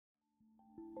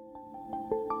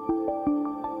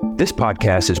This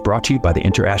podcast is brought to you by the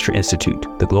InterAstra Institute,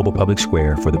 the global public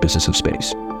square for the business of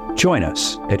space. Join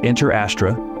us at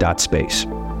interastra.space.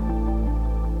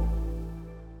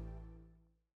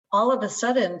 All of a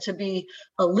sudden, to be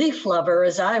a leaf lover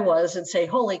as I was and say,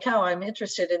 holy cow, I'm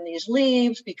interested in these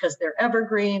leaves because they're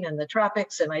evergreen in the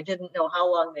tropics and I didn't know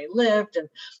how long they lived. And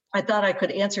I thought I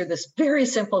could answer this very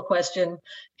simple question,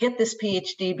 get this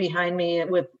PhD behind me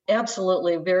with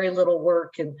absolutely very little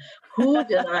work. And who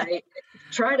did I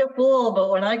try to fool? But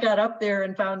when I got up there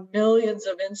and found millions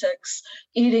of insects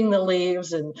eating the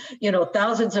leaves and,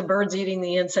 thousands of birds eating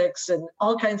the insects and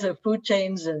all kinds of food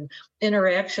chains and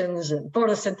interactions and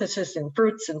photosynthesis and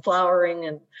fruits and flowering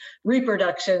and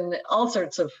reproduction, all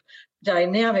sorts of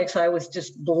dynamics, I was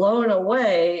just blown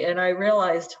away. And I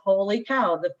realized, holy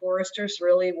cow, the foresters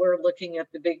really were looking at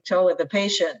the big toe of the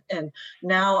patient. And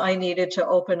now I needed to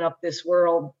open up this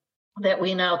world that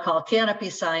we now call canopy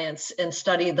science and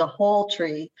study the whole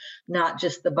tree, not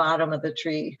just the bottom of the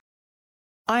tree.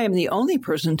 I am the only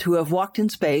person to have walked in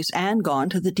space and gone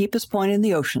to the deepest point in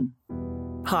the ocean.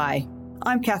 Hi,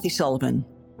 I'm Kathy Sullivan,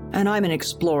 and I'm an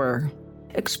explorer.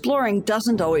 Exploring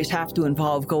doesn't always have to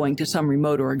involve going to some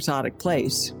remote or exotic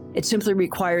place. It simply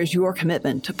requires your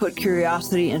commitment to put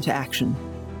curiosity into action.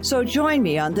 So join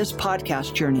me on this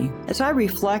podcast journey as I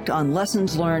reflect on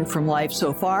lessons learned from life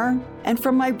so far and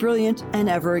from my brilliant and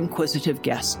ever-inquisitive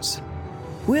guests.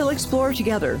 We'll explore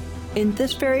together in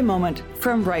this very moment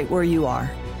from right where you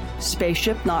are.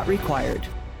 Spaceship not required.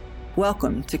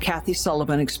 Welcome to Kathy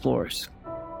Sullivan Explores.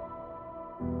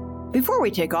 Before we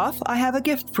take off, I have a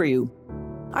gift for you.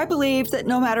 I believe that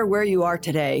no matter where you are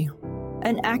today,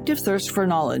 an active thirst for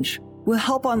knowledge will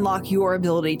help unlock your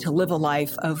ability to live a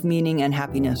life of meaning and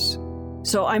happiness.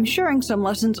 So I'm sharing some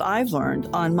lessons I've learned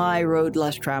on my road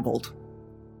less traveled.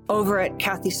 Over at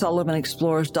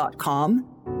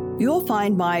KathySullivanExplores.com, you'll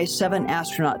find my 7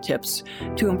 astronaut tips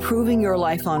to improving your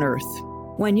life on Earth.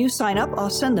 When you sign up, I'll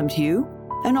send them to you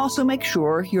and also make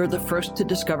sure you're the first to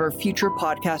discover future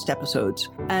podcast episodes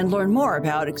and learn more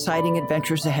about exciting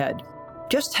adventures ahead.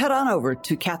 Just head on over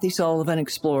to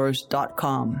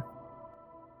KathySullivanExplores.com.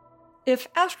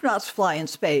 If astronauts fly in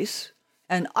space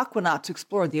and aquanauts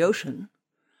explore the ocean,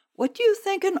 what do you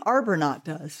think an arbornaut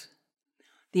does?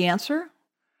 The answer?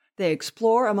 They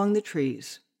explore among the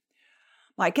trees.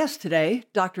 My guest today,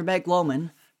 Dr. Meg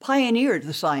Lowman, pioneered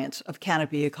the science of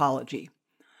canopy ecology.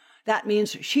 That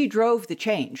means she drove the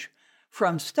change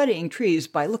from studying trees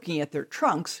by looking at their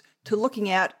trunks to looking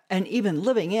at and even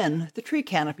living in the tree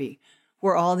canopy,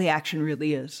 where all the action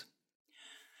really is.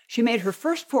 She made her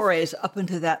first forays up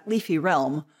into that leafy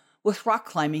realm with rock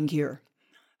climbing gear,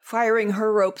 firing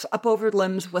her ropes up over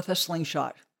limbs with a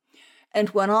slingshot,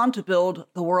 and went on to build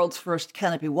the world's first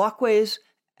canopy walkways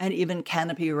and even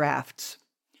canopy rafts.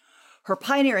 Her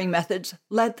pioneering methods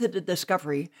led to the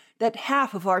discovery that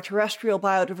half of our terrestrial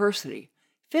biodiversity,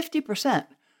 50%,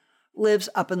 lives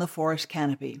up in the forest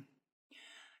canopy.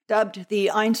 Dubbed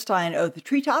the Einstein of the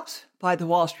Treetops by the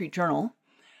Wall Street Journal,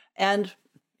 and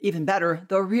even better,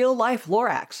 the real-life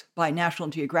Lorax by National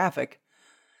Geographic,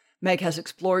 Meg has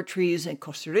explored trees in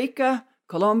Costa Rica,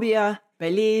 Colombia,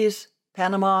 Belize,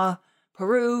 Panama,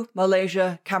 Peru,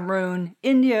 Malaysia, Cameroon,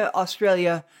 India,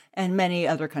 Australia, and many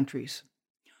other countries.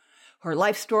 Her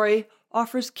life story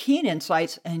offers keen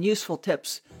insights and useful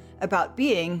tips about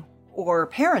being, or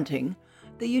parenting,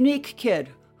 the unique kid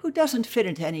who doesn't fit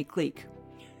into any clique,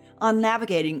 on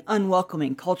navigating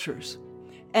unwelcoming cultures,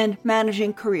 and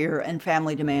managing career and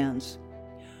family demands.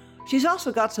 She's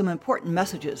also got some important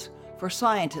messages for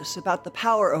scientists about the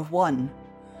power of one,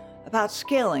 about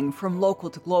scaling from local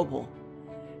to global,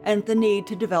 and the need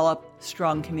to develop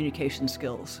strong communication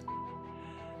skills.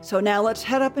 So now let's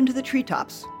head up into the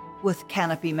treetops with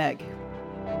Canopy Meg.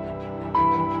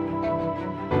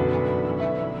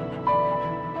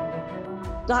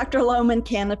 Dr. Lowman,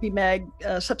 Canopy Meg,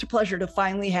 such a pleasure to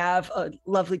finally have a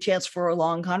lovely chance for a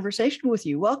long conversation with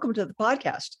you. Welcome to the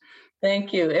podcast.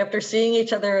 Thank you. After seeing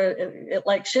each other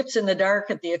like ships in the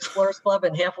dark at the Explorers Club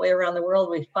and halfway around the world,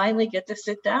 we finally get to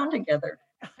sit down together.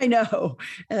 I know.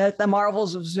 The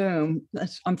marvels of Zoom.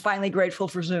 I'm finally grateful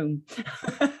for Zoom.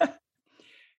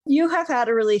 You have had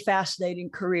a really fascinating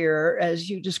career, as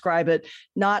you describe it,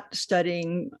 not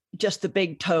studying just the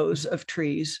big toes of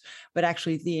trees, but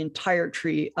actually the entire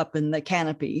tree up in the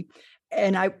canopy.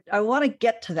 And I want to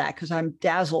get to that because I'm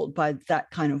dazzled by that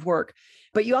kind of work.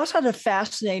 But you also had a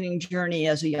fascinating journey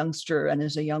as a youngster and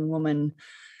as a young woman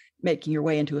making your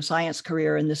way into a science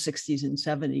career in the 60s and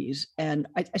 70s. And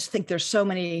I just think there's so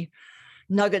many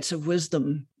nuggets of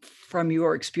wisdom from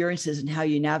your experiences and how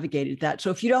you navigated that.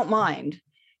 So if you don't mind,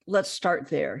 let's start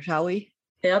there, shall we?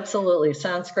 Absolutely.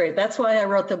 Sounds great. That's why I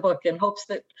wrote the book, in hopes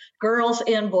that girls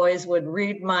and boys would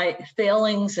read my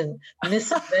failings and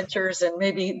misadventures and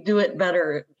maybe do it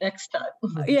better next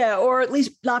time. Yeah, or at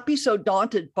least not be so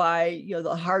daunted by,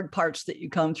 the hard parts that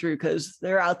you come through, because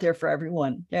they're out there for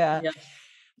everyone. Yeah. Yeah.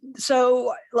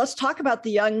 So let's talk about the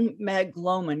young Meg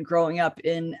Lowman growing up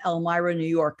in Elmira, New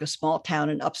York, a small town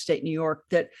in upstate New York,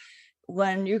 that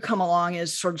when you come along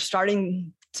is sort of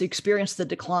starting to experience the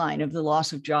decline of the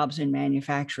loss of jobs in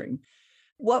manufacturing.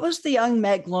 What was the young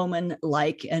Meg Lowman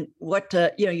like? And what,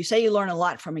 you say you learn a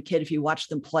lot from a kid if you watch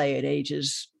them play at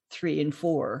ages 3 and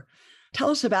 4. Tell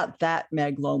us about that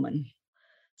Meg Lowman.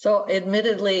 So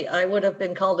admittedly, I would have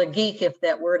been called a geek if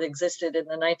that word existed in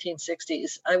the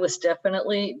 1960s. I was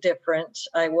definitely different.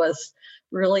 I was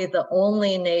really the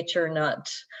only nature nut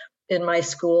in my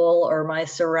school or my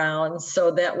surrounds.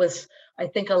 So that was, I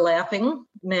think, a laughing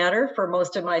matter for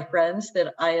most of my friends,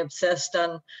 that I obsessed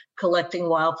on collecting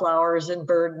wildflowers and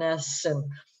bird nests and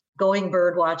going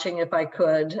bird watching if I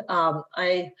could.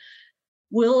 I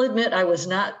will admit I was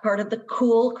not part of the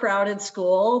cool, crowded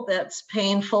school. That's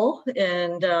painful.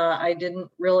 And I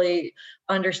didn't really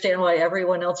understand why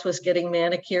everyone else was getting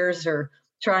manicures or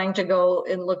trying to go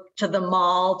and look to the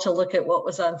mall to look at what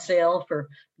was on sale for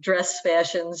dress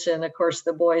fashions. And of course,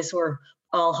 the boys were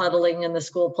all huddling in the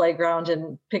school playground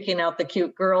and picking out the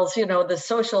cute girls. The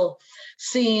social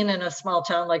scene in a small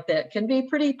town like that can be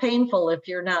pretty painful if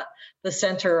you're not the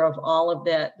center of all of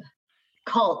that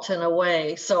cult in a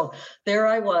way. So there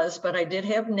I was, but I did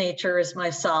have nature as my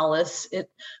solace. It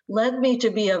led me to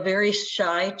be a very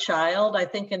shy child, I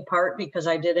think in part because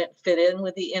I didn't fit in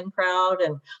with the in crowd,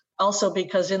 and also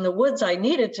because in the woods I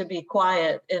needed to be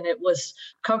quiet, and it was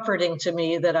comforting to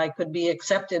me that I could be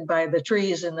accepted by the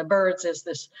trees and the birds as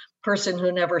this person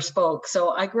who never spoke.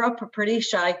 So I grew up a pretty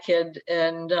shy kid,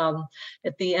 and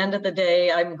at the end of the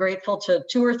day, I'm grateful to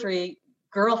 2 or 3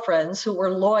 girlfriends who were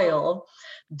loyal,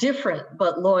 different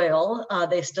but loyal.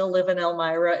 They still live in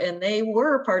Elmira, and they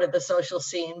were part of the social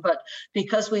scene. But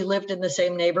because we lived in the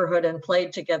same neighborhood and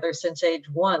played together since age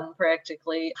 1,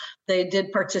 practically, they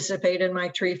did participate in my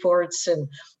tree forts and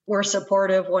were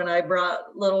supportive when I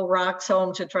brought little rocks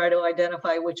home to try to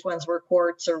identify which ones were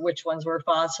quartz or which ones were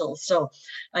fossils. So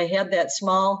I had that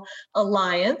small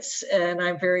alliance, and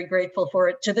I'm very grateful for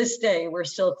it. To this day, we're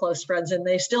still close friends, and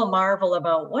they still marvel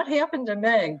about what happened to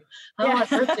Meg. How on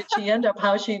earth did she end up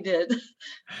how she did?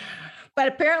 But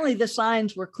apparently the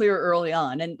signs were clear early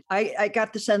on. And I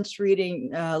got the sense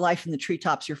reading Life in the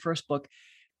Treetops, your first book,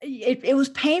 it was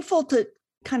painful to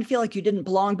kind of feel like you didn't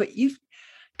belong, but you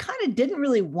kind of didn't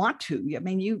really want to. I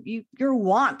mean,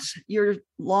 your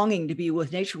longing to be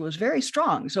with nature was very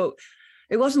strong. So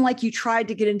it wasn't like you tried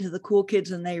to get into the cool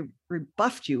kids and they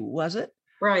rebuffed you, was it?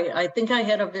 Right. I think I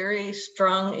had a very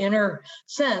strong inner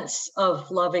sense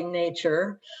of loving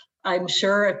nature. I'm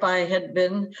sure if I had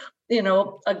been,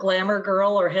 a glamour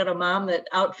girl or had a mom that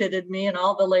outfitted me in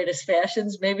all the latest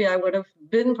fashions, maybe I would have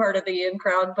been part of the in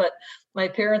crowd. But my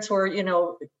parents were,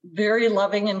 very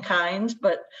loving and kind,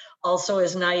 but also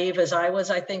as naive as I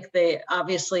was. I think they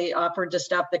obviously offered to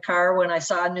stop the car when I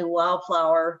saw a new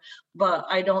wildflower, but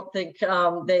I don't think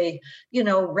they,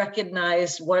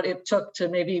 recognized what it took to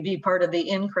maybe be part of the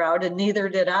in crowd, and neither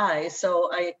did I.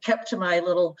 So I kept to my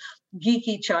little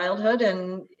geeky childhood.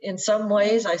 And in some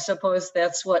ways, I suppose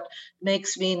that's what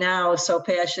makes me now so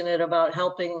passionate about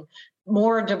helping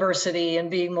more diversity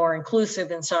and being more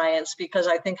inclusive in science, because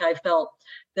I think I felt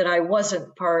that I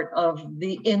wasn't part of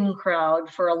the in crowd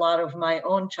for a lot of my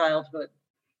own childhood.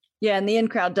 Yeah, and the in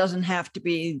crowd doesn't have to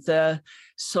be the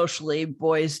socially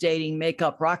boys dating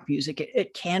makeup rock music.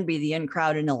 It can be the in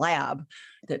crowd in a lab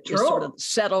that is sort of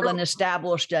settled and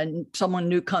established, and someone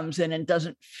new comes in and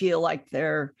doesn't feel like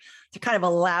they're kind of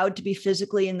allowed to be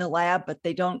physically in the lab, but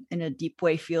they don't in a deep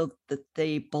way feel that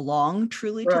they belong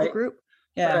truly to the group.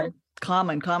 Yeah,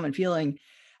 common feeling.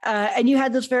 And you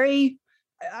had this very,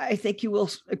 I think you will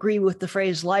agree with the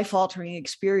phrase, life-altering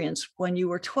experience when you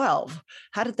were 12.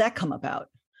 How did that come about?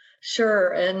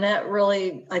 Sure. And that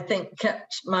really, I think,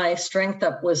 kept my strength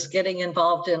up, was getting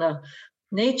involved in a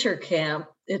nature camp.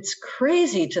 It's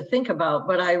crazy to think about,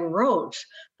 but I wrote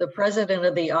the president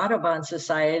of the Audubon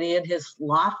Society in his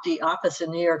lofty office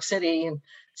in New York City and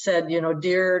said,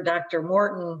 dear Dr.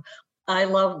 Morton, I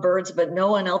love birds, but no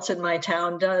one else in my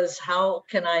town does. How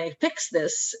can I fix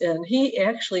this? And he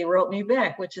actually wrote me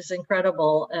back, which is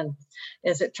incredible. And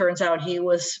as it turns out, he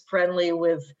was friendly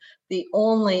with the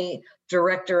only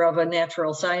director of a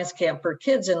natural science camp for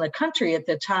kids in the country at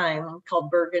the time, called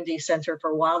Burgundy Center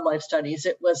for Wildlife Studies.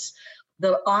 It was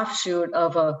the offshoot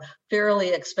of a fairly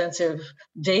expensive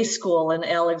day school in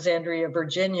Alexandria,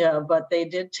 Virginia, but they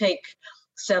did take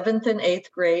 7th and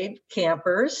 8th grade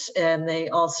campers, and they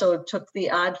also took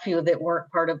the odd few that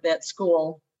weren't part of that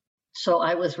school. So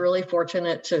I was really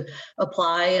fortunate to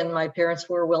apply, and my parents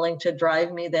were willing to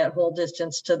drive me that whole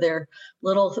distance to their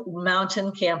little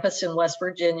mountain campus in West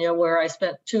Virginia, where I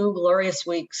spent 2 glorious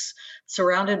weeks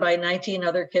surrounded by 19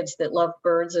 other kids that loved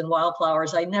birds and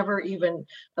wildflowers. I never even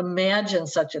imagined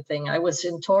such a thing. I was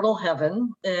in total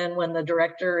heaven. And when the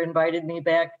director invited me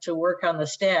back to work on the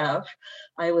staff,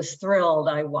 I was thrilled.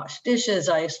 I washed dishes,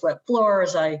 I swept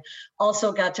floors. I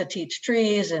also got to teach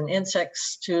trees and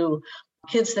insects to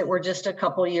kids that were just a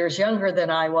couple years younger than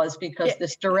I was, because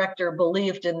this director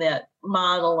believed in that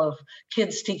model of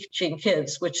kids teaching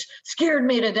kids, which scared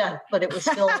me to death, but it was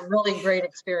still a really great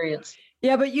experience.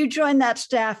 Yeah, but you joined that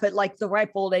staff at like the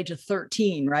ripe old age of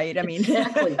 13, right? I mean,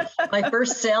 exactly. My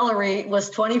first salary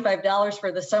was $25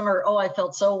 for the summer. Oh, I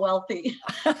felt so wealthy.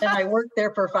 And I worked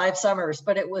there for 5 summers,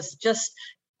 but it was just,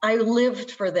 I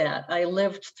lived for that. I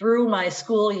lived through my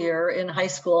school year in high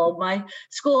school. My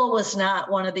school was not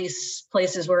one of these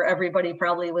places where everybody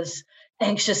probably was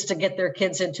anxious to get their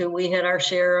kids into. We had our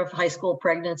share of high school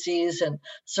pregnancies and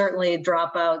certainly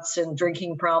dropouts and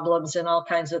drinking problems and all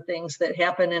kinds of things that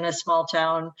happen in a small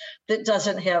town that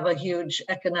doesn't have a huge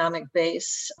economic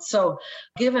base. So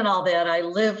given all that, I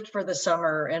lived for the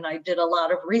summer, and I did a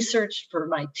lot of research for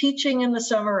my teaching in the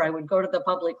summer. I would go to the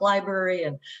public library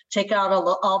and take out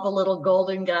all the little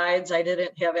golden guides. I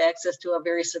didn't have access to a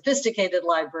very sophisticated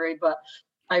library, but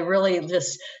I really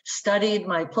just studied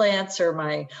my plants or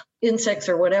my insects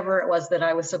or whatever it was that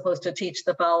I was supposed to teach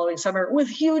the following summer with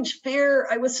huge fear.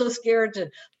 I was so scared to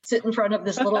sit in front of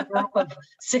this little group of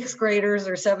 6th graders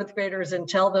or 7th graders and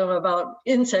tell them about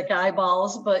insect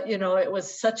eyeballs. But, it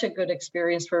was such a good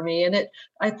experience for me. And it,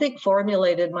 I think,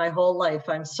 formulated my whole life.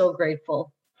 I'm so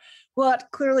grateful. Well, it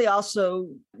clearly also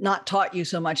not taught you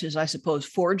so much as, I suppose,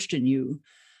 forged in you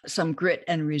some grit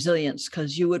and resilience,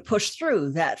 because you would push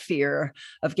through that fear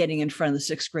of getting in front of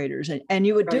the 6th graders and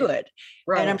you would do it.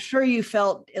 Right. And I'm sure you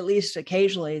felt, at least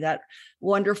occasionally, that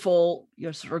wonderful,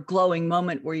 sort of glowing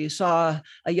moment where you saw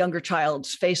a younger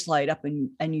child's face light up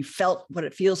and you felt what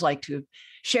it feels like to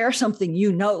share something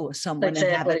with someone and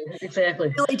have it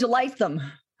really delight them.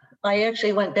 I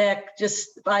actually went back just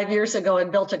 5 years ago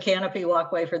and built a canopy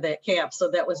walkway for that camp. So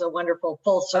that was a wonderful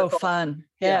full circle. Oh, fun.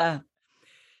 Yeah.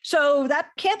 So that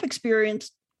camp experience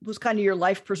was kind of your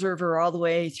life preserver all the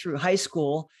way through high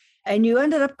school. And you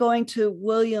ended up going to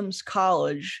Williams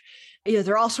College.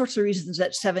 There are all sorts of reasons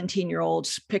that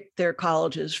 17-year-olds pick their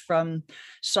colleges, from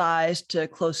size to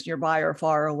close nearby or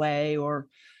far away or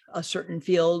a certain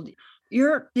field.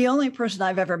 You're the only person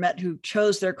I've ever met who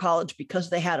chose their college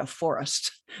because they had a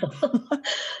forest.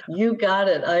 You got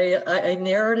it. I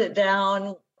narrowed it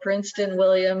down: Princeton,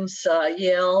 Williams,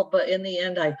 Yale. But in the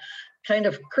end, I kind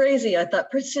of crazy. I thought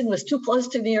Princeton was too close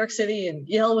to New York City and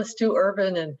Yale was too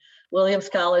urban. And Williams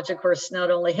College, of course,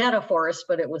 not only had a forest,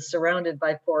 but it was surrounded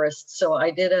by forests. So I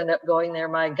did end up going there.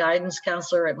 My guidance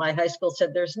counselor at my high school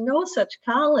said, "There's no such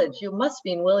college. You must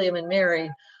mean William and Mary,"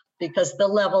 because the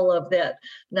level of that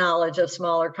knowledge of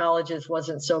smaller colleges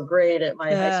wasn't so great at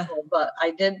my high school. But I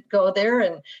did go there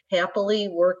and happily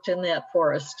worked in that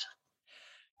forest.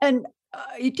 And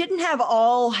you didn't have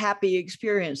all happy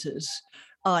experiences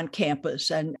on campus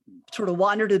and sort of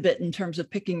wandered a bit in terms of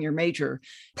picking your major,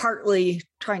 partly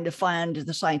trying to find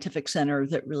the scientific center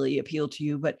that really appealed to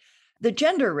you. But the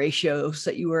gender ratios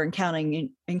that you were encountering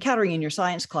in your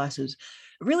science classes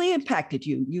really impacted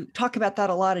you. You talk about that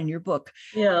a lot in your book.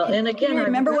 Yeah. And again, can you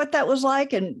remember what that was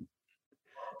like? And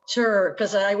sure,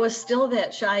 because I was still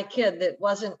that shy kid that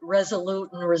wasn't resolute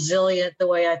and resilient the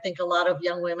way I think a lot of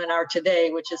young women are today,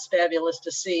 which is fabulous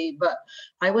to see. But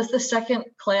I was the second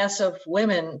class of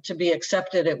women to be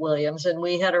accepted at Williams, and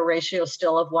we had a ratio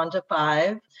still of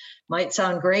 1-5. Might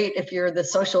sound great if you're the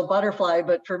social butterfly,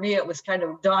 but for me, it was kind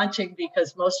of daunting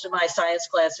because most of my science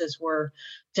classes were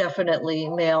definitely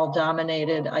male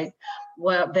dominated. I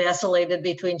vacillated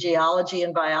between geology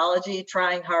and biology,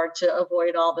 trying hard to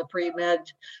avoid all the pre-med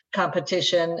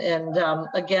competition, and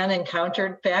again,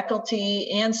 encountered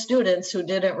faculty and students who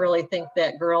didn't really think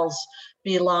that girls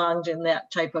belonged in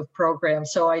that type of program.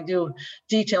 So I do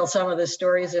detail some of the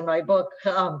stories in my book.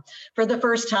 For the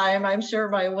first time, I'm sure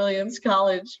my Williams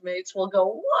College mates will go,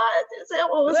 "What? Is that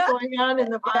what was going on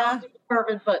in the biology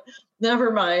department?" But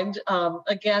never mind.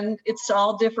 Again, it's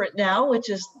all different now, which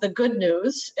is the good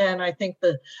news. And I think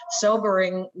the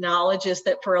sobering knowledge is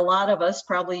that for a lot of us,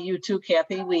 probably you too,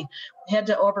 Kathy, we had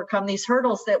to overcome these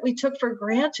hurdles that we took for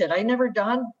granted. It never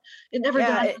dawned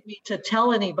on me to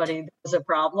tell anybody there was a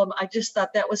problem. I just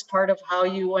thought that was part of how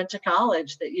you went to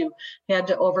college, that you had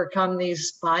to overcome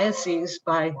these biases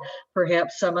by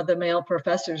perhaps some of the male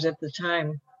professors at the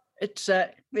time. It's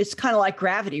kind of like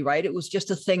gravity, right? It was just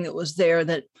a thing that was there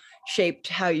that shaped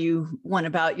how you went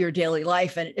about your daily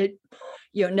life. And it,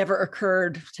 never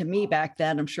occurred to me back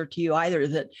then, I'm sure to you either,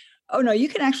 that, oh no, you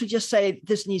can actually just say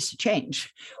this needs to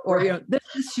change, or, right.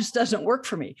 This just doesn't work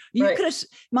for me. You could have,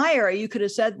 my era, you could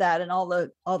have said that, and all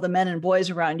the men and boys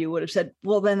around you would have said,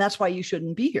 well, then that's why you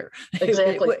shouldn't be here.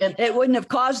 Exactly. It wouldn't have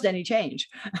caused any change.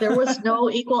 There was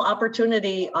no equal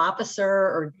opportunity officer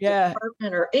or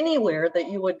department or anywhere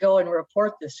that you would go and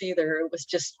report this either. It was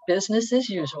just business as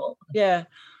usual. Yeah.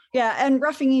 Yeah. And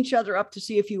roughing each other up to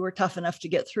see if you were tough enough to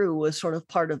get through was sort of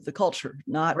part of the culture.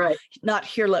 Not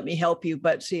here, let me help you,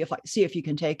 but see if you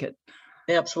can take it.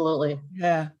 Absolutely.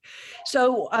 Yeah.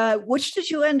 So which did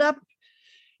you end up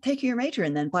taking your major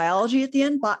in then? Biology at the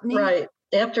end? Botany? Right.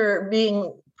 After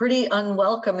being pretty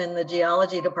unwelcome in the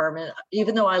geology department,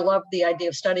 even though I loved the idea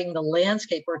of studying the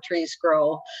landscape where trees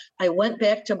grow, I went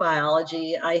back to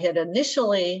biology. I had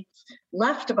initially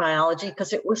left biology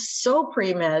because it was so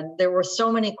pre-med. There were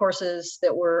so many courses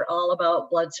that were all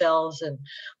about blood cells and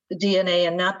the DNA,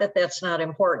 and not that that's not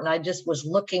important. I just was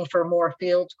looking for more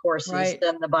field courses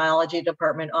than the biology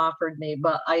department offered me.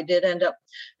 But I did end up,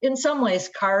 in some ways,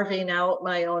 carving out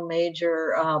my own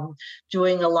major,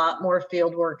 doing a lot more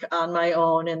field work on my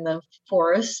own in the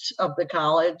forest of the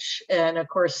college. And of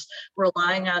course,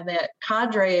 relying on that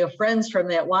cadre of friends from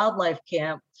that wildlife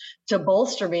camp to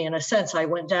bolster me in a sense. I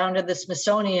went down to the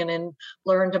Smithsonian and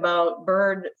learned about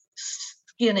bird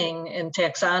skinning and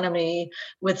taxonomy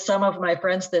with some of my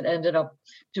friends that ended up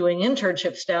doing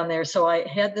internships down there. So I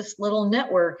had this little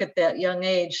network at that young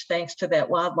age, thanks to that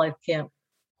wildlife camp.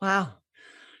 Wow.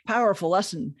 Powerful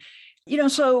lesson.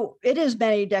 So it is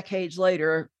many decades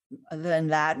later than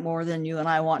that, more than you and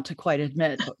I want to quite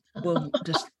admit. We'll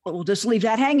just leave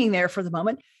that hanging there for the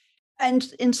moment. And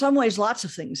in some ways, lots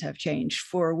of things have changed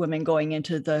for women going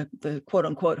into the quote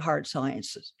unquote hard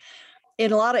sciences.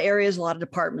 In a lot of areas, a lot of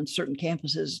departments, certain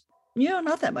campuses,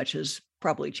 not that much has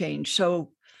probably changed.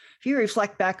 So if you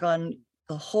reflect back on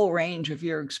the whole range of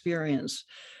your experience,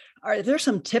 are there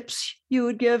some tips you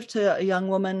would give to a young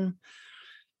woman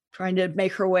trying to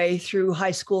make her way through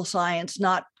high school science,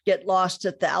 not get lost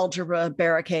at the algebra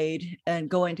barricade and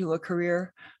go into a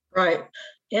career? Right.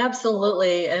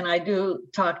 Absolutely. And I do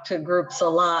talk to groups a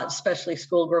lot, especially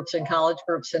school groups and college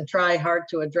groups, and try hard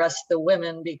to address the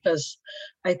women because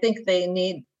I think they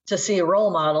need to see role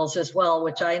models as well,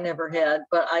 which I never had.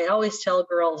 But I always tell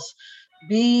girls,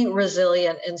 be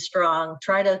resilient and strong.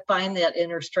 Try to find that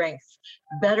inner strength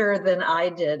better than I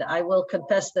did. I will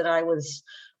confess that I was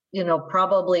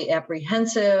probably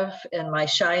apprehensive, and my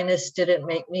shyness didn't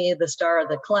make me the star of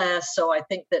the class. So I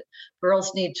think that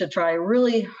girls need to try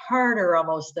really harder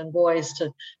almost than boys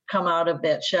to come out of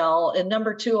that shell. And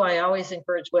number two, I always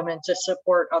encourage women to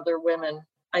support other women.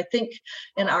 I think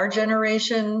in our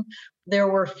generation, there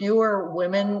were fewer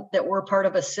women that were part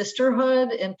of a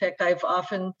sisterhood. In fact, I've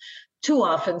too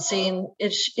often seen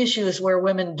issues where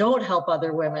women don't help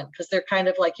other women because they're kind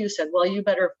of like you said, well, you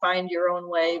better find your own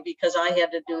way because I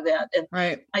had to do that.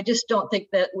 And I just don't think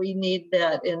that we need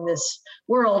that in this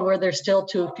world where there's still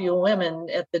too few women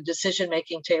at the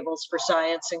decision-making tables for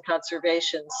science and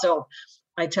conservation. So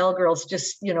I tell girls,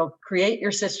 just, create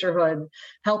your sisterhood,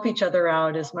 help each other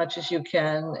out as much as you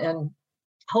can. And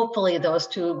hopefully those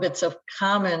two bits of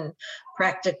common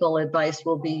practical advice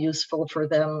will be useful for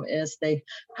them as they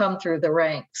come through the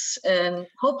ranks. And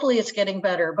hopefully it's getting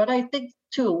better. But I think,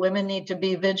 too, women need to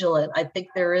be vigilant. I think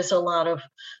there is a lot of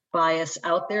bias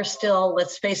out there still.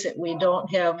 Let's face it, we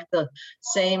don't have the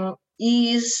same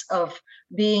ease of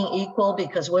being equal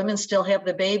because women still have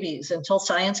the babies until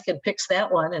science can fix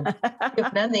that one and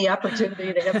give men the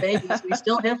opportunity to have babies. We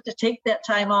still have to take that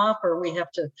time off, or we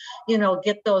have to,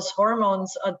 get those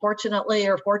hormones, unfortunately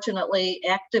or fortunately,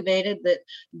 activated that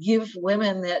give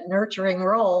women that nurturing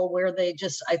role where they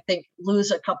just, I think, lose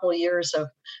a couple of years of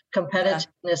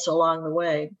competitiveness along the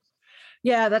way.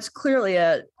 Yeah, that's clearly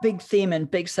a big theme and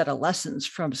big set of lessons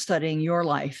from studying your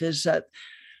life is that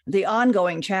the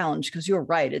ongoing challenge, because you're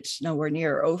right, it's nowhere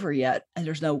near over yet, and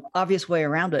there's no obvious way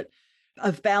around it,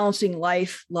 of balancing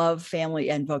life, love, family,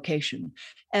 and vocation.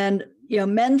 And,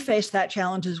 men face that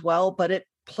challenge as well, but it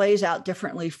plays out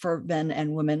differently for men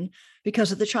and women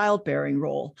because of the childbearing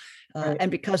role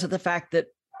and because of the fact that,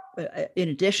 in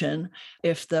addition,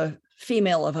 if the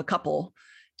female of a couple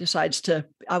decides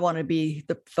I want to be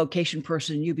the vocation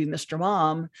person, you be Mr.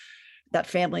 Mom, that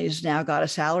family has now got a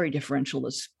salary differential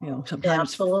that's, sometimes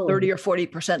Absolutely. 30 or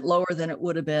 40% lower than it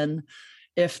would have been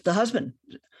if the husband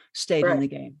stayed in Right. the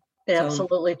game.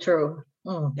 Absolutely true.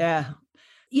 Yeah.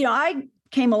 I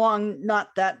came along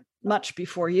not that much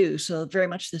before you, so very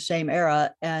much the same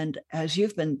era. And as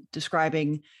you've been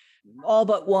describing, all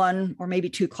but one or maybe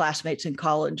two classmates in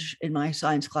college in my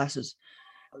science classes,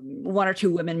 one or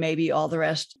two women, maybe, all the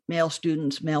rest, male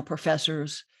students, male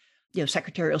professors,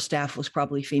 secretarial staff was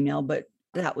probably female, but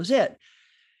that was it.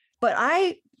 But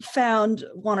I found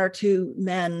one or two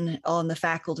men on the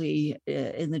faculty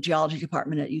in the geology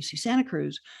department at UC Santa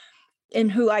Cruz, in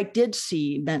who I did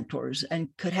see mentors and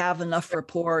could have enough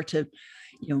rapport to,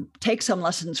 take some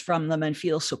lessons from them and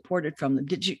feel supported from them.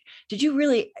 Did you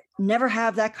really never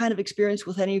have that kind of experience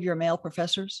with any of your male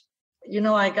professors?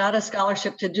 I got a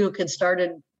scholarship to Duke and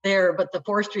started there, but the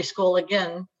forestry school,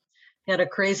 again, had a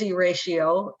crazy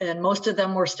ratio, and most of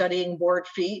them were studying board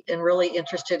feet and really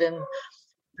interested in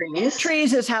trees.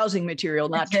 Trees as housing material,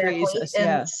 not exactly. trees.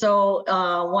 And so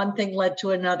one thing led to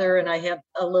another, and I had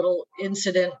a little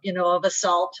incident, of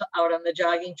assault out on the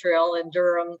jogging trail in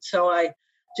Durham. So I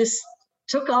just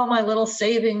took all my little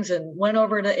savings and went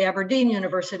over to Aberdeen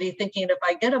University thinking if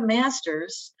I get a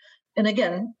master's, and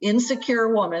again,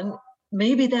 insecure woman,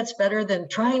 maybe that's better than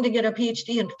trying to get a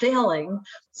PhD and failing.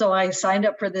 So I signed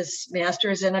up for this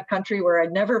master's in a country where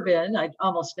I'd never been. I'd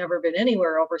almost never been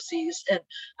anywhere overseas. And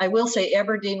I will say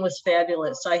Aberdeen was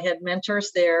fabulous. I had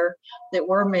mentors there that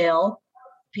were male.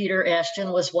 Peter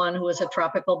Ashton was one who was a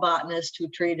tropical botanist who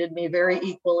treated me very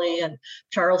equally. And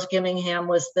Charles Gimmingham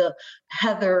was the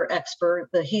heather expert,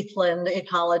 the heathland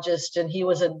ecologist. And he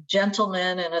was a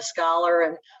gentleman and a scholar.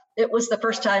 And it was the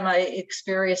first time I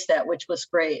experienced that, which was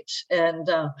great. And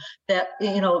that,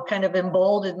 kind of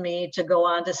emboldened me to go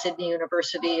on to Sydney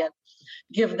University and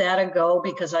give that a go,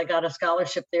 because I got a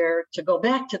scholarship there to go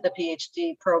back to the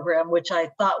PhD program, which I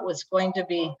thought was going to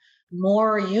be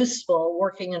more useful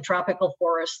working in tropical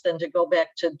forests than to go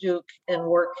back to Duke and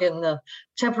work in the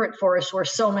temperate forest where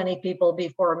so many people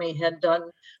before me had done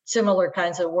similar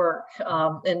kinds of work.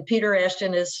 And Peter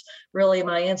Ashton is really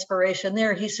my inspiration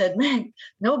there. He said, Meg,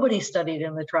 nobody studied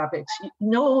in the tropics.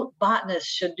 No botanist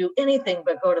should do anything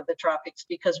but go to the tropics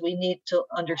because we need to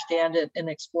understand it and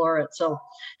explore it. So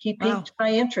he piqued my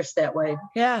interest that way.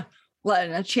 Yeah. Well,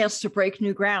 and a chance to break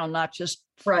new ground, not just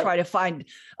try to find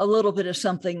a little bit of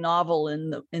something novel in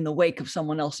the wake of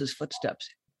someone else's footsteps.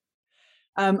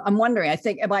 I'm wondering,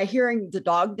 am I hearing the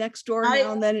dog next door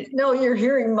now and then? No, you're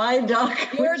hearing my dog.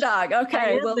 Your dog. Okay. I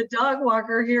had the dog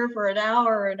walker here for an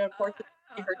hour, and unfortunately,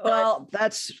 well,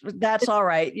 that's all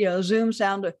right. Zoom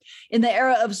sound in the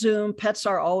era of Zoom, pets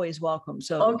are always welcome.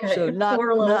 So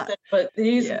but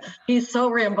he's so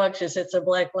rambunctious. It's a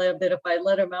black lab that if I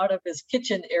let him out of his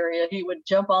kitchen area, he would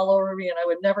jump all over me, and I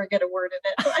would never get a word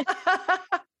in it.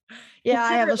 Yeah,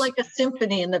 I have like a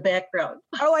symphony in the background.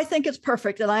 Oh, I think it's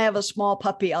perfect. And I have a small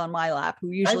puppy on my lap who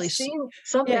usually I've seen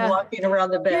something walking around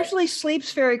the back. Usually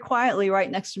sleeps very quietly right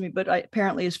next to me, but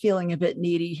apparently is feeling a bit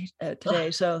needy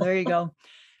today. So there you go.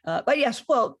 But yes,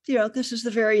 well, this is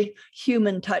the very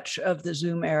human touch of the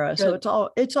Zoom era. Good.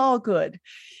 So it's all good.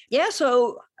 Yeah.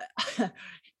 So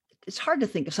it's hard to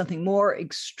think of something more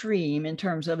extreme in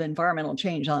terms of environmental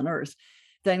change on Earth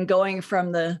than going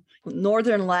from the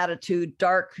northern latitude,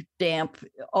 dark, damp,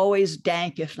 always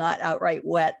dank, if not outright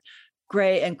wet,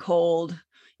 gray and cold,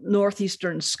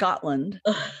 northeastern Scotland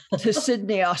to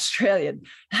Sydney, Australia.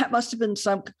 That must have been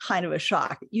some kind of a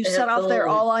shock. You set off there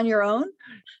all on your own?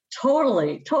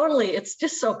 Totally. It's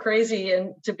just so crazy.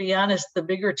 And to be honest, the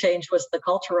bigger change was the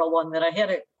cultural one that I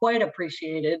hadn't quite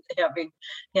appreciated, having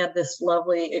had this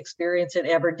lovely experience in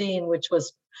Aberdeen, which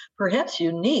was perhaps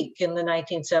unique in the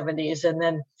 1970s, and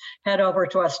then head over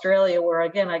to Australia, where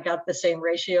again, I got the same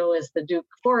ratio as the Duke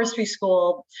Forestry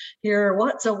School. Here,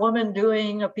 what's a woman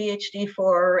doing a PhD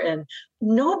for? And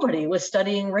nobody was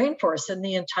studying rainforests in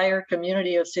the entire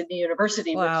community of Sydney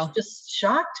University, which just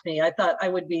shocked me. I thought I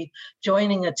would be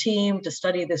joining a team to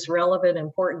study this relevant,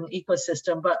 important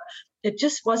ecosystem, but it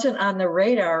just wasn't on the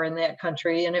radar in that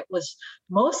country. And it was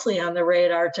mostly on the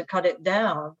radar to cut it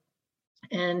down.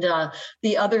 And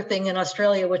the other thing in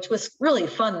Australia, which was really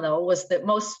fun, though, was that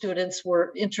most students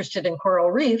were interested in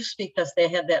coral reefs because they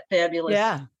had that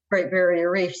fabulous Great Barrier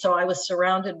Reef. So I was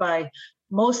surrounded by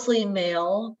mostly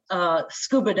male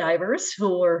scuba divers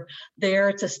who were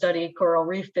there to study coral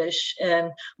reef fish.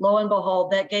 And lo and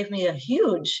behold, that gave me a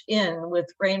huge in with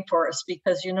rainforests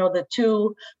because, the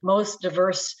two most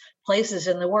diverse places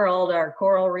in the world are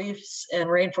coral reefs and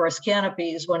rainforest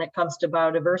canopies when it comes to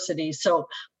biodiversity. So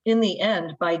in the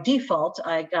end, by default,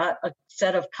 I got a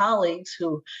set of colleagues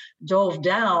who dove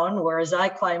down, whereas I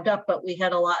climbed up, but we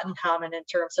had a lot in common in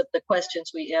terms of the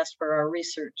questions we asked for our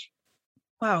research.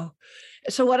 Wow.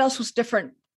 So what else was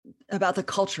different about the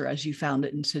culture as you found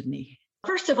it in Sydney?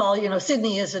 First of all,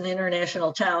 Sydney is an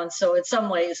international town. So in some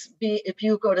ways, if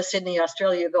you go to Sydney,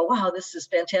 Australia, you go, wow, this is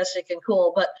fantastic and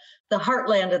cool. But the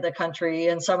heartland of the country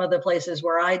and some of the places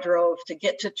where I drove to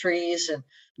get to trees and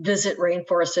visit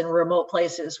rainforests in remote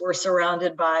places, we're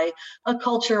surrounded by a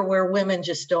culture where women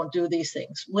just don't do these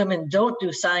things. Women don't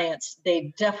do science.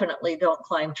 They definitely don't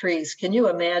climb trees. Can you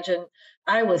imagine?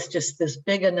 I was just this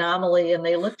big anomaly, and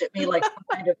they looked at me like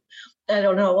kind of, I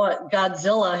don't know what,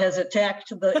 Godzilla has attacked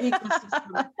the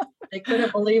ecosystem. They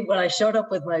couldn't believe when I showed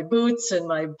up with my boots and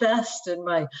my vest and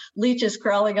my leeches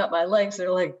crawling up my legs.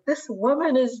 They're like, this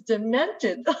woman is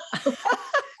demented.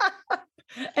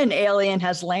 An alien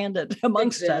has landed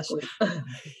amongst us.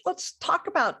 Let's talk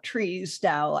about trees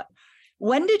now.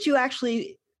 When did you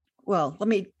actually, well, let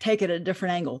me take it at a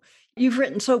different angle. You've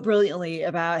written so brilliantly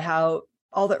about how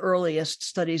all the earliest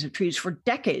studies of trees for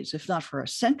decades, if not for a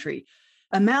century,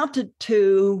 amounted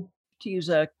to use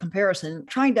a comparison,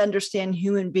 trying to understand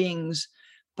human beings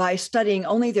by studying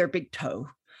only their big toe,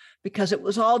 because it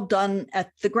was all done at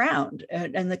the ground.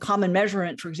 And the common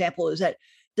measurement, for example, is that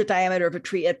the diameter of a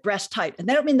tree at breast height. And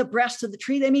they don't mean the breast of the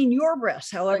tree, they mean your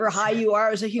breast, however high you are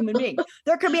as a human being.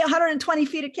 There could be 120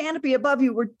 feet of canopy above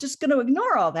you. We're just going to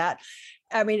ignore all that.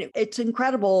 I mean, it's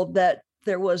incredible that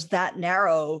there was that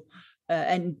narrow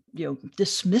and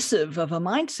dismissive of a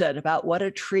mindset about what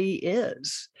a tree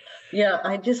is. Yeah,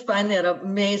 I just find that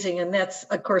amazing. And that's,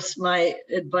 of course, my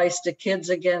advice to kids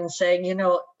again, saying,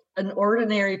 an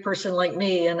ordinary person like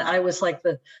me, and I was like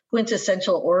the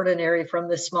quintessential ordinary from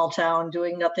this small town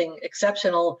doing nothing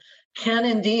exceptional, can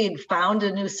indeed found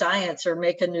a new science or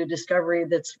make a new discovery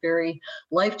that's very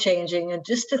life-changing. And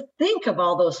just to think of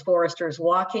all those foresters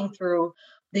walking through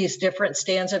these different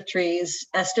stands of trees,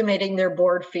 estimating their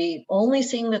board feet, only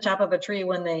seeing the top of a tree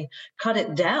when they cut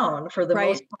it down for the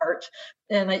most part.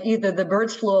 And either the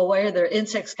birds flew away or their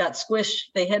insects got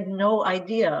squished. They had no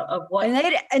idea of what.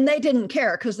 And they didn't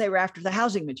care because they were after the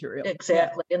housing material.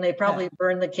 Exactly. Yeah. And they probably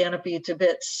burned the canopy to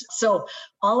bits. So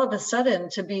all of a sudden,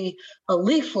 to be a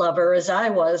leaf lover as I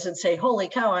was and say, holy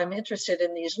cow, I'm interested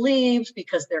in these leaves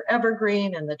because they're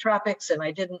evergreen in the tropics, and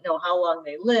I didn't know how long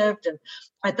they lived. And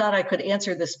I thought I could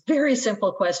answer this very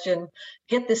simple question,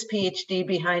 get this PhD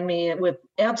behind me with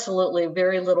absolutely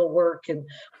very little work. And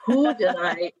who did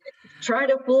I try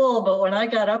to fool? But when I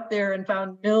got up there and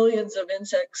found millions of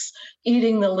insects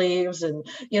eating the leaves and,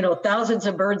 thousands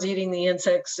of birds eating the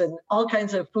insects and all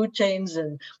kinds of food chains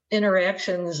and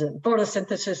interactions and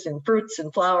photosynthesis and fruits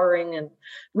and flowering and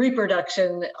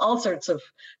reproduction, all sorts of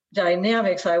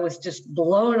dynamics, I was just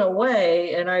blown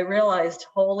away. And I realized,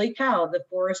 holy cow, the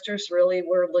foresters really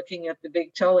were looking at the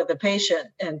big toe of the patient.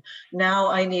 And now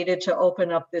I needed to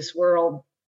open up this world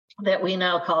that we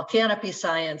now call canopy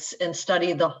science and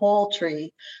study the whole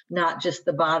tree, not just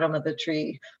the bottom of the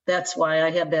tree. That's why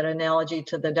I had that analogy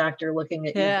to the doctor looking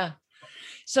at you. Yeah.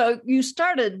 So you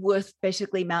started with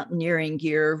basically mountaineering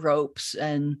gear, ropes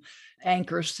and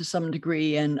anchors to some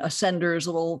degree, and ascenders,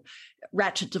 little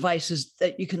ratchet devices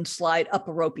that you can slide up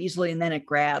a rope easily, and then it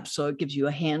grabs. So it gives you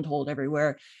a handhold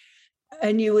everywhere.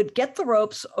 And you would get the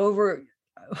ropes over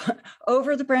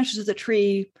the branches of the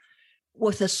tree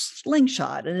with a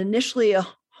slingshot, and initially a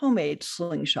homemade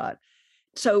slingshot.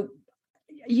 So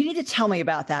you need to tell me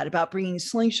about that, about bringing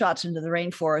slingshots into the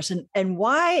rainforest, and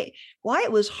why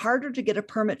it was harder to get a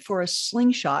permit for a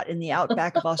slingshot in the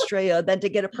outback of Australia than to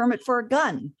get a permit for a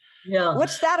gun. Yeah.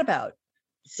 What's that about?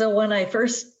 So when I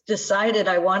first decided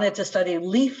I wanted to study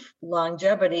leaf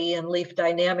longevity and leaf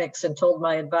dynamics and told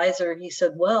my advisor, he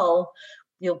said, well,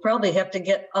 you'll probably have to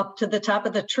get up to the top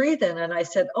of the tree then. And I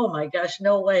said, oh my gosh,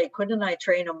 no way. Couldn't I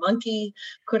train a monkey?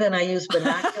 Couldn't I use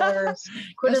binoculars?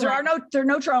 There are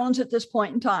no drones at this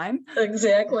point in time.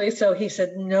 Exactly. So he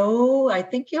said, no, I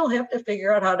think you'll have to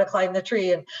figure out how to climb the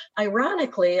tree. And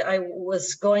ironically, I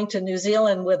was going to New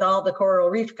Zealand with all the coral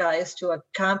reef guys to a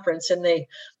conference, and they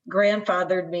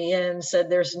grandfathered me in, said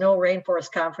there's no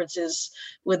rainforest conferences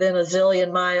within a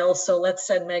zillion miles. So let's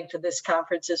send Meg to this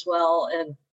conference as well.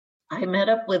 And I met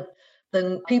up with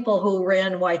the people who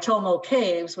ran Waitomo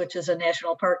Caves, which is a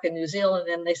national park in New Zealand,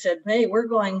 and they said, hey, we're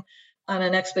going on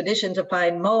an expedition to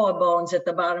find moa bones at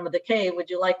the bottom of the cave. Would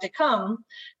you like to come?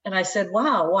 And I said,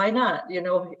 wow, why not?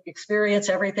 Experience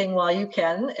everything while you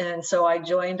can. And so I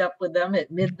joined up with them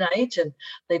at midnight, and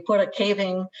they put a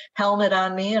caving helmet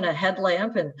on me and a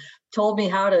headlamp and told me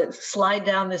how to slide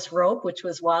down this rope, which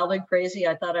was wild and crazy.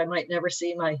 I thought I might never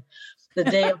see the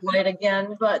day of light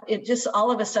again, but it just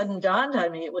all of a sudden dawned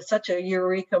on me. It was such a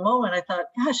eureka moment. I thought,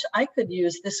 gosh, I could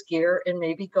use this gear and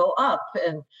maybe go up.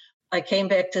 And I came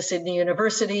back to Sydney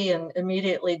University and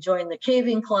immediately joined the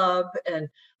caving club. And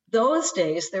those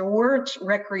days, there weren't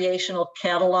recreational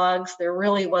catalogs. There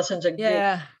really wasn't a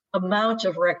good amount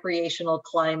of recreational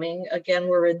climbing. Again,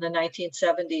 we're in the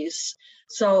 1970s.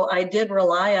 So I did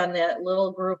rely on that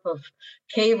little group of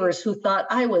cavers who thought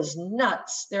I was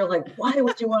nuts. They're like, why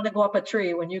would you want to go up a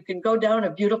tree when you can go down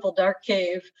a beautiful dark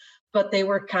cave? But they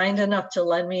were kind enough to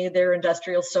lend me their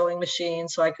industrial sewing machine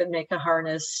so I could make a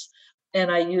harness. And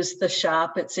I used the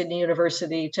shop at Sydney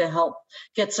University to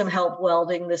get some help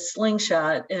welding the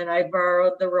slingshot. And I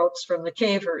borrowed the ropes from the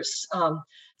cavers.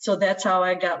 So that's how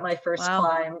I got my first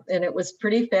climb. And it was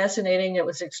pretty fascinating. It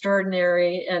was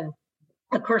extraordinary. And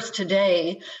of course,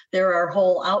 today, there are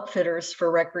whole outfitters for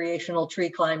recreational tree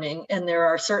climbing, and there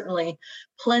are certainly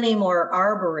plenty more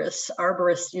arborists.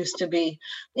 Arborists used to be,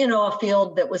 a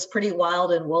field that was pretty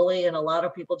wild and woolly, and a lot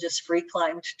of people just free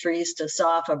climbed trees to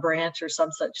saw off a branch or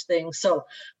some such thing. So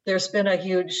there's been a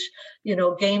huge,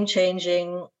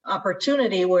 game-changing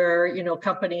opportunity where,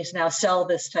 companies now sell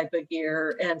this type of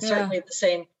gear, and certainly the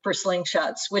same for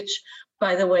slingshots, which,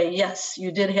 by the way, yes,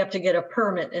 you did have to get a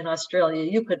permit in Australia.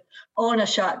 You could own a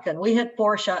shotgun. We had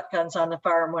 4 shotguns on the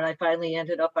farm when I finally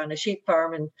ended up on a sheep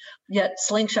farm, and yet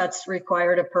slingshots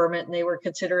required a permit and they were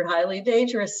considered highly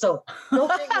dangerous. So go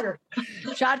figure.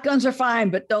 Shotguns are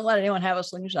fine, but don't let anyone have a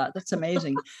slingshot. That's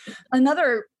amazing.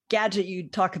 Another gadget you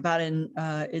talk about in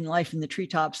Life in the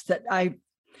Treetops that I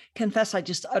confess I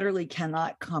just utterly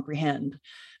cannot comprehend.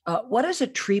 What is a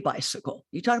tree bicycle?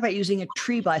 You talk about using a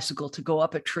tree bicycle to go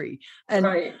up a tree. And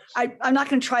right. I'm not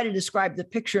going to try to describe the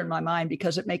picture in my mind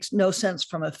because it makes no sense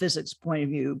from a physics point of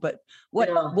view. But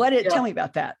tell me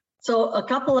about that. So a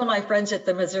couple of my friends at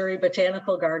the Missouri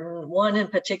Botanical Garden, one in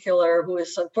particular who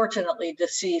is unfortunately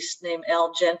deceased, named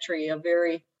Al Gentry, a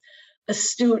very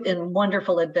astute and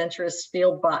wonderful adventurous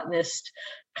field botanist,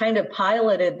 kind of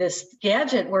piloted this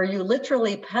gadget where you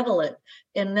literally pedal it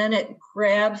and then it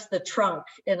grabs the trunk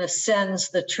and ascends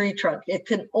the tree trunk. It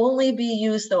can only be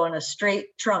used though on a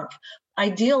straight trunk,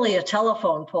 ideally a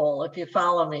telephone pole, if you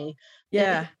follow me.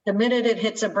 Yeah. The minute it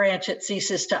hits a branch, it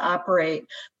ceases to operate.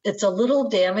 It's a little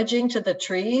damaging to the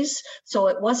trees, so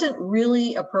it wasn't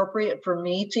really appropriate for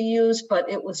me to use, but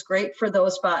it was great for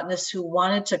those botanists who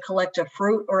wanted to collect a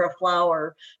fruit or a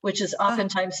flower, which is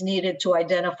oftentimes needed to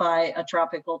identify a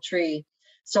tropical tree.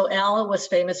 So Al was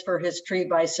famous for his tree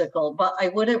bicycle, but I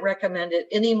wouldn't recommend it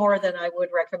any more than I would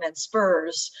recommend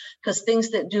spurs, because things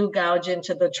that do gouge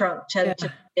into the trunk tend to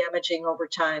be damaging over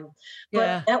time.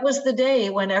 But that was the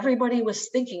day when everybody was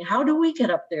thinking, how do we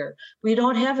get up there? We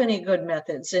don't have any good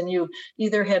methods. And you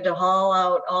either had to haul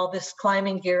out all this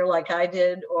climbing gear like I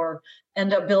did, or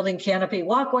end up building canopy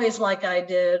walkways like I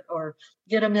did, or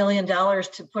get $1 million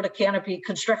to put a canopy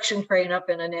construction crane up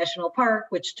in a national park,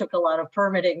 which took a lot of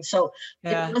permitting. So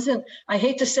it wasn't, I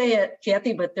hate to say it,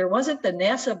 Kathy, but there wasn't the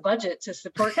NASA budget to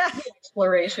support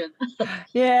exploration.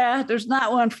 There's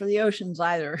not one for the oceans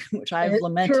either, which I've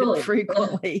lamented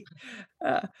frequently.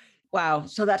 Wow.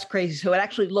 So that's crazy. So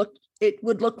it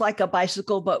would look like a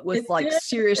bicycle, but with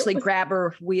seriously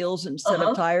grabber wheels instead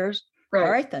of tires. Right. All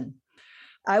right, then.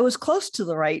 I was close to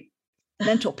the right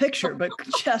mental picture, but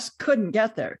just couldn't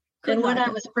get there. And when I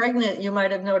was pregnant, you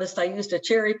might have noticed I used a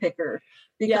cherry picker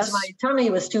because my tummy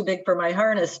was too big for my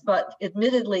harness. But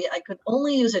admittedly, I could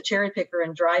only use a cherry picker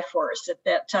in dry forest. At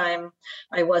that time,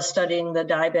 I was studying the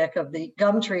dieback of the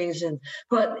gum trees.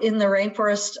 But in the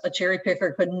rainforest, a cherry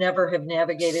picker could never have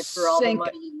navigated through all the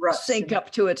muddy ruts. Sink up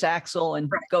to its axle and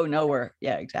go nowhere.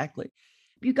 Yeah, exactly.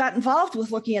 You got involved with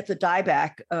looking at the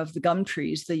dieback of the gum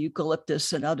trees, the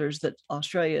eucalyptus and others that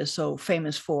Australia is so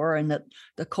famous for and that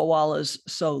the koalas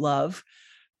so love.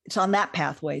 It's on that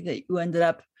pathway that you ended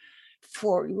up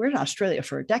you were in Australia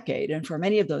for a decade, and for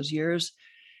many of those years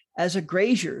as a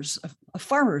grazier's, a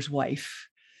farmer's wife.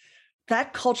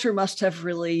 That culture must have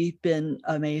really been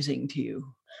amazing to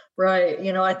you. Right.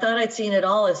 I thought I'd seen it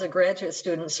all as a graduate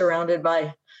student surrounded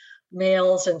by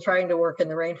males and trying to work in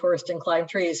the rainforest and climb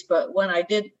trees. But when I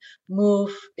did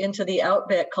move into the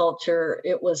outback culture,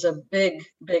 it was a big,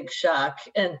 big shock.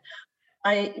 And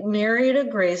I married a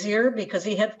grazier because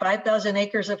he had 5,000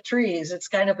 acres of trees. It's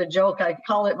kind of a joke. I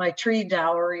call it my tree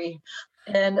dowry.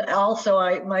 And also,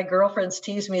 my girlfriends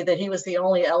tease me that he was the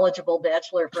only eligible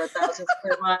bachelor for 1,000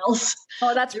 square miles.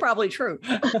 Oh, that's probably true.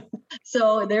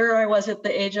 So there I was at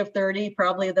the age of 30,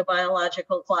 probably the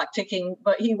biological clock ticking,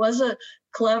 but he was a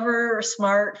clever,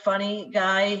 smart, funny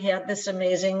guy. He had this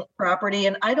amazing property,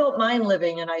 and I don't mind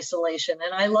living in isolation.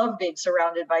 And I love being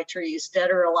surrounded by trees,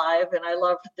 dead or alive. And I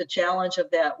loved the challenge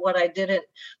of that. What I didn't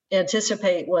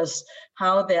anticipate was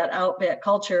how that outback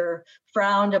culture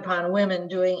frowned upon women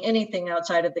doing anything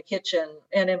outside of the kitchen.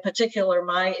 And in particular,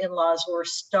 my in-laws were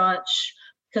staunch,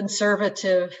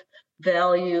 conservative,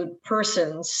 valued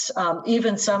persons.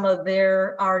 Even some of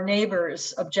our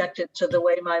neighbors objected to the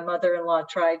way my mother-in-law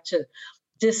tried to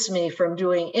diss me from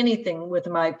doing anything with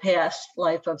my past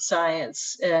life of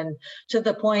science, and to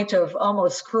the point of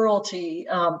almost cruelty.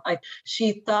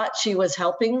 She thought she was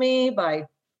helping me by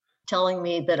telling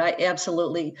me that I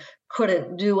absolutely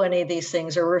couldn't do any of these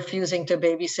things, or refusing to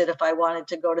babysit if I wanted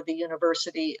to go to the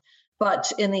university.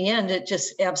 But in the end, it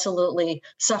just absolutely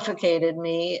suffocated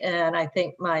me. And I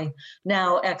think my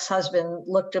now ex-husband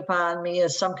looked upon me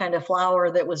as some kind of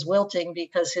flower that was wilting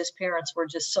because his parents were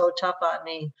just so tough on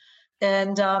me.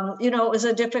 And, it was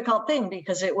a difficult thing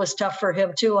because it was tough for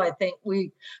him too. I think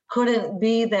we couldn't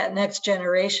be that next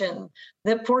generation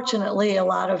that fortunately a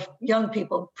lot of young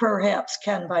people perhaps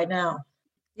can by now.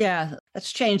 Yeah,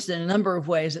 that's changed in a number of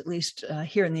ways, at least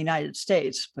here in the United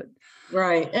States. But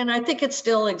right. And I think it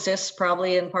still exists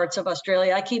probably in parts of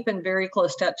Australia. I keep in very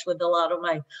close touch with a lot of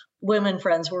my women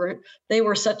friends they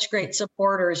were such great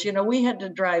supporters. We had to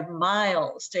drive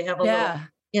miles to have a little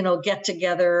get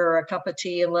together or a cup of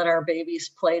tea and let our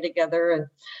babies play together. And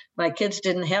my kids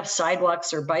didn't have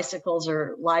sidewalks or bicycles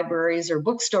or libraries or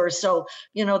bookstores. So,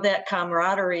 that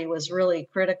camaraderie was really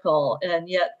critical. And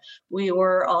yet we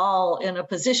were all in a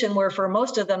position where for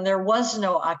most of them, there was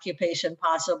no occupation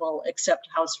possible except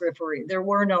housewifery. There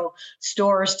were no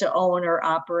stores to own or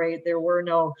operate. There were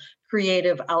no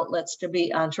creative outlets to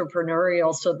be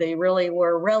entrepreneurial. So they really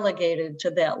were relegated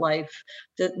to that life,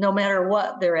 that no matter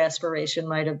what their aspiration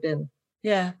might have been.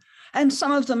 Yeah. And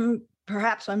some of them,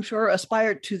 perhaps, I'm sure,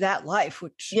 aspired to that life,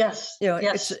 which, yes,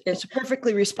 it's a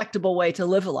perfectly respectable way to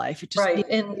live a life. It just right.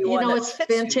 And, it's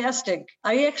fantastic.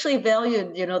 I actually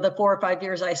valued, the 4 or 5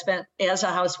 years I spent as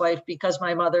a housewife because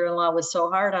my mother-in-law was so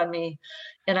hard on me.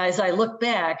 And as I look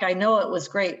back, I know it was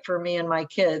great for me and my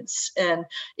kids. And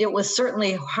it was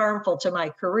certainly harmful to my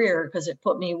career because it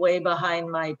put me way behind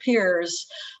my peers.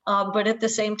 But at the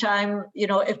same time,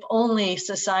 if only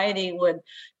society would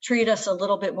treat us a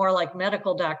little bit more like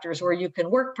medical doctors, where you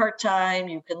can work part-time,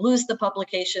 you can lose the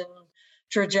publication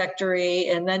trajectory,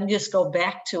 and then just go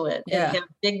back to it and have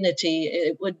dignity,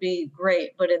 it would be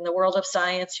great. But in the world of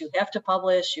science, you have to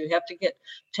publish, you have to get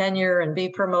tenure and be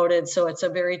promoted. So it's a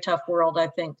very tough world, I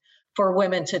think, for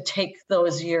women to take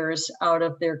those years out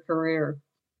of their career.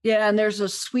 Yeah, and there's a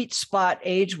sweet spot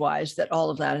age-wise that all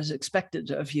of that is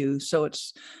expected of you. So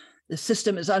the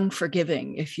system is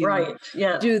unforgiving if you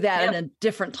do that in a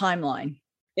different timeline.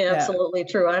 Yeah, absolutely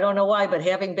true. I don't know why, but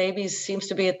having babies seems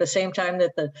to be at the same time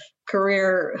that the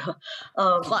career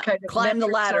climb the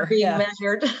ladder being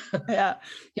measured. Yeah,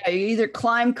 you either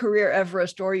climb career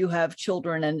Everest or you have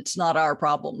children, and it's not our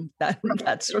problem.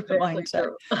 That's sort of the mindset.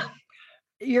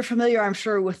 You're familiar, I'm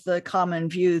sure, with the common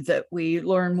view that we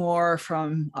learn more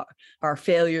from our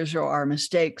failures or our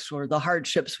mistakes or the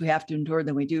hardships we have to endure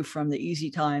than we do from the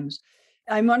easy times.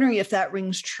 I'm wondering if that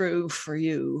rings true for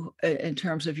you in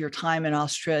terms of your time in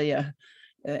Australia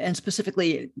and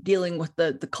specifically dealing with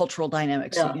the cultural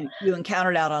dynamics that you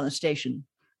encountered out on the station.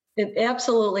 It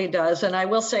absolutely does. And I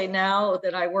will say now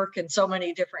that I work in so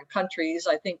many different countries,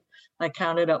 I think I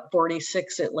counted up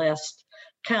 46 at last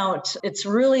count. It's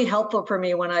really helpful for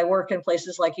me when I work in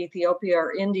places like Ethiopia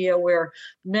or India, where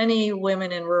many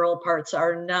women in rural parts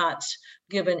are not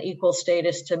given equal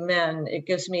status to men. It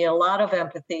gives me a lot of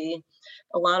empathy,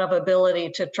 a lot of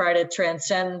ability to try to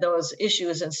transcend those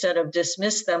issues instead of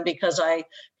dismiss them, because I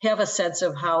have a sense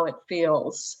of how it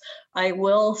feels. I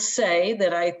will say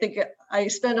that I think I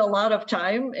spent a lot of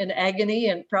time in agony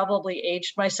and probably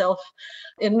aged myself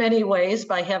in many ways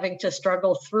by having to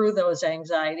struggle through those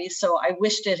anxieties. So I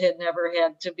wished it had never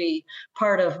had to be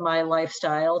part of my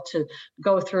lifestyle to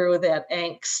go through that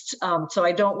angst. So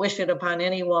I don't wish it upon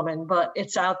any woman, but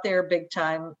it's out there big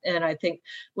time. And I think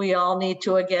we all need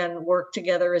to, again, work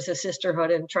together as a sisterhood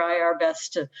and try our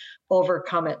best to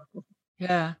overcome it.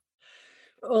 Yeah.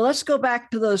 Well, let's go back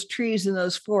to those trees in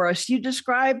those forests. You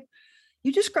describe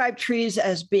trees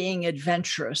as being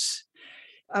adventurous.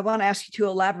 I want to ask you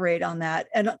to elaborate on that.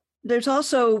 And there's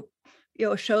also,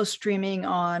 a show streaming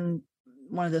on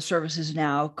one of the services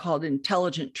now called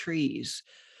Intelligent Trees.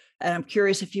 And I'm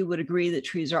curious if you would agree that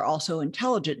trees are also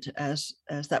intelligent, as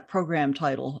that program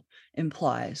title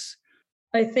implies.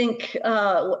 I think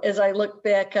as I look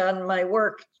back on my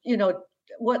work,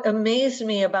 what amazed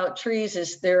me about trees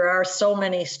is there are so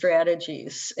many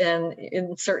strategies. And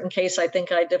in certain case, I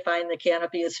think I define the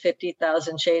canopy as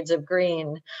 50,000 shades of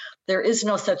green. There is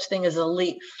no such thing as a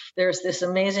leaf. There's this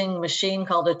amazing machine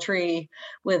called a tree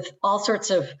with all sorts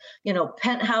of,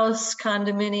 penthouse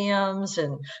condominiums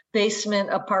and basement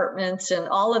apartments. And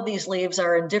all of these leaves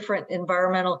are in different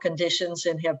environmental conditions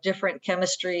and have different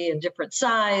chemistry and different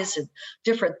size and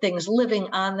different things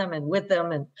living on them and with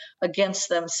them and against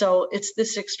them. So it's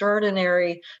this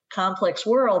extraordinary, complex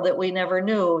world that we never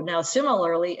knew. Now,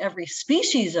 similarly, every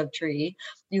species of tree,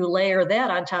 you layer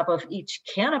that on top of each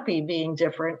canopy being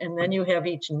different, and then you have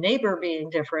each neighbor being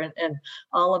different, and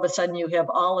all of a sudden you have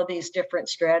all of these different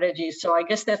strategies. So I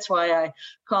guess that's why I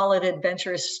call it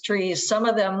adventurous trees. Some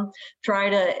of them try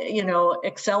to,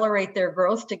 accelerate their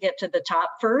growth to get to the top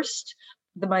first.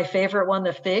 My favorite one,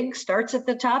 the fig, starts at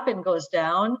the top and goes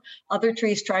down. Other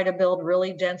trees try to build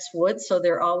really dense wood, so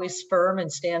they're always firm and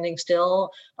standing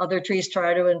still. Other trees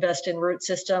try to invest in root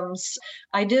systems.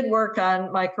 I did work on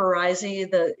mycorrhizae.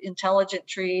 The intelligent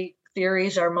tree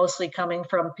theories are mostly coming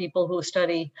from people who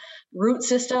study root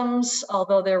systems,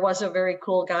 although there was a very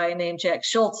cool guy named Jack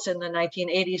Schultz in the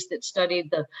 1980s that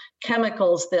studied the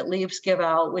chemicals that leaves give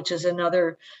out, which is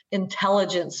another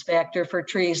intelligence factor for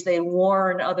trees. They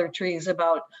warn other trees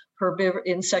about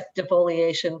insect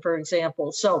defoliation, for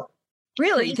example. So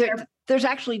really, there's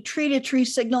actually tree-to-tree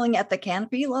signaling at the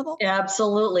canopy level?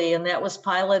 Absolutely. And that was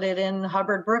piloted in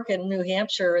Hubbard Brook in New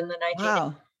Hampshire in the 1980s.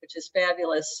 Wow. Which is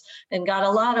fabulous and got a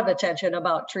lot of attention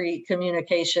about tree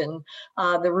communication.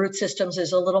 The root systems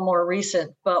is a little more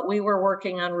recent, but we were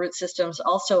working on root systems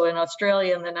also in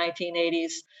Australia in the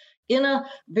 1980s. In a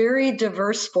very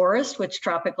diverse forest, which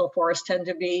tropical forests tend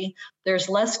to be, there's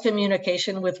less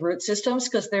communication with root systems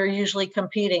because they're usually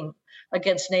competing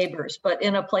against neighbors. But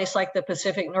in a place like the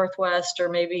Pacific Northwest or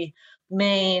maybe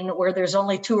Maine, where there's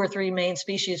only 2 or 3 main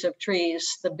species of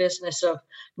trees, the business of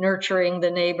nurturing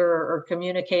the neighbor or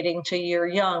communicating to your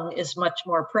young is much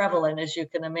more prevalent, as you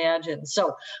can imagine.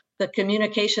 So the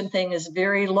communication thing is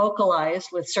very localized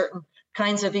with certain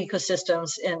kinds of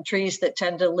ecosystems and trees that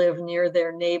tend to live near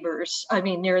their neighbors,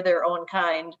 near their own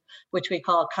kind, which we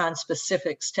call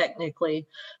conspecifics technically,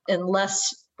 and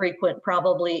less frequent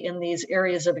probably in these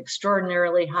areas of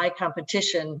extraordinarily high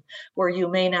competition where you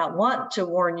may not want to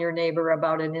warn your neighbor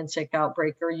about an insect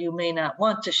outbreak or you may not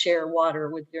want to share water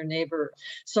with your neighbor.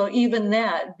 So even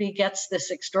that begets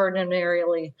this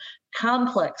extraordinarily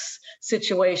complex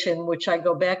situation, which I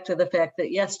go back to the fact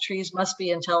that yes, trees must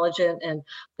be intelligent and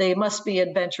they must be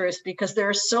adventurous because there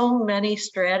are so many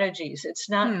strategies. It's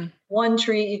not one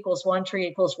tree equals one tree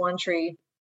equals one tree.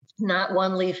 Not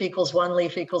one leaf equals one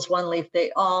leaf equals one leaf.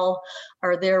 They all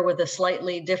are there with a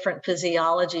slightly different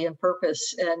physiology and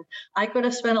purpose. And I could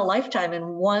have spent a lifetime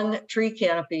in one tree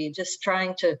canopy just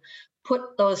trying to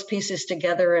put those pieces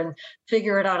together and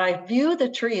figure it out. I view the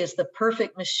tree as the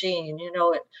perfect machine.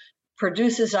 It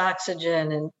produces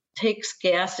oxygen and takes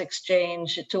gas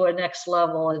exchange to a next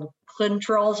level and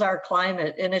controls our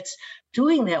climate. And it's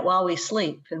doing that while we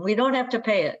sleep. And we don't have to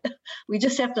pay it. We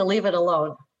just have to leave it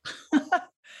alone.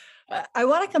 I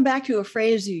want to come back to a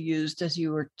phrase you used as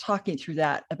you were talking through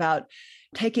that about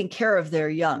taking care of their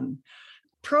young.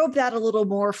 Probe that a little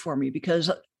more for me,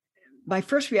 because my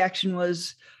first reaction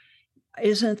was,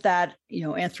 isn't that,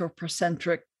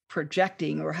 anthropocentric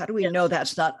projecting, or how do we know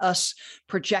that's not us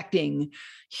projecting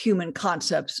human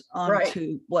concepts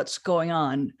onto what's going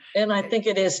on? And I think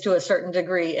it is to a certain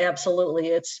degree. Absolutely.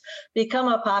 It's become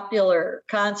a popular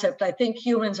concept. I think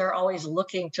humans are always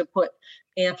looking to put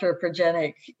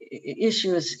anthropogenic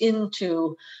issues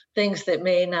into things that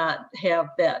may not have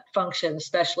that function,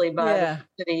 especially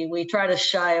biodiversity. We try to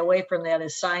shy away from that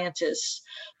as scientists.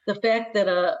 The fact that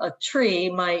a tree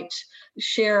might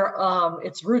share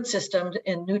its root system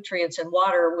and nutrients and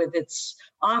water with its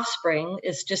offspring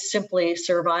is just simply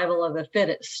survival of the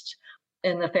fittest.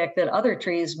 And the fact that other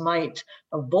trees might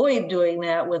avoid doing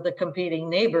that with a competing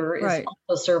neighbor is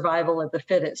also survival of the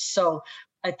fittest. So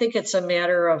I think it's a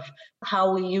matter of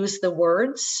how we use the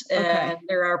words, and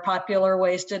there are popular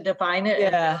ways to define it,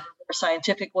 and there are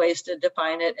scientific ways to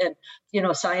define it. And,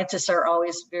 scientists are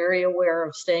always very aware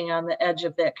of staying on the edge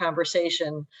of that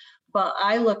conversation. But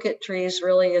I look at trees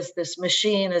really as this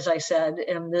machine, as I said,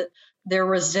 and their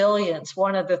resilience.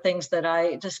 One of the things that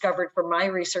I discovered from my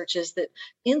research is that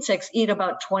insects eat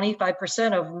about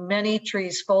 25% of many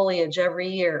trees' foliage every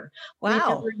year. We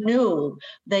Wow. never knew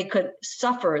they could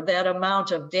suffer that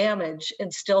amount of damage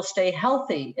and still stay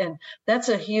healthy. And that's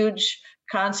a huge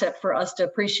concept for us to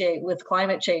appreciate with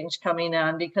climate change coming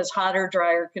on, because hotter,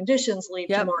 drier conditions lead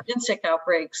to more insect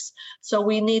outbreaks. So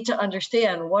we need to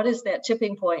understand, what is that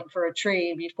tipping point for a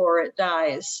tree before it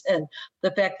dies? And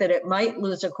the fact that it might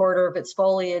lose a quarter of its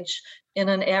foliage in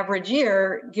an average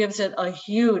year gives it a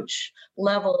huge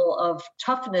level of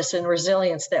toughness and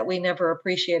resilience that we never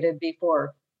appreciated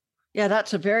before. Yeah,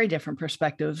 that's a very different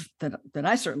perspective than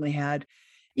I certainly had.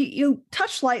 You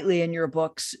touch lightly in your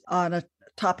books on a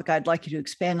topic I'd like you to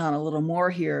expand on a little more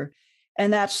here,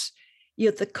 and that's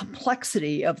the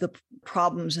complexity of the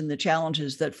problems and the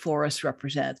challenges that forests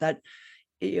represent. That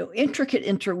intricate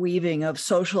interweaving of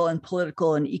social and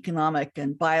political and economic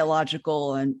and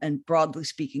biological and broadly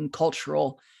speaking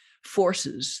cultural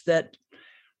forces that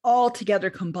all together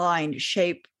combined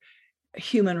shape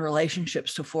human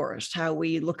relationships to forests, how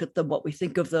we look at them, what we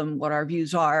think of them, what our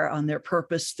views are on their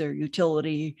purpose, their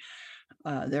utility,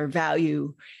 their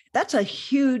value. That's a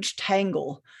huge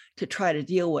tangle to try to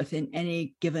deal with in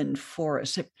any given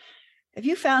forest. Have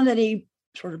you found any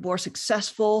sort of more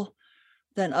successful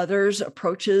than others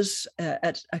approaches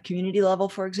at a community level,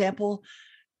 for example,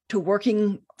 to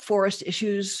working forest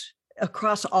issues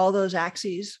across all those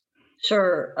axes?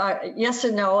 Sure. Yes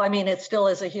and no. I mean, it still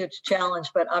is a huge challenge,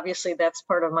 but obviously that's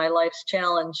part of my life's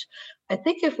challenge. I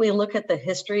think if we look at the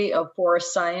history of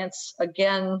forest science,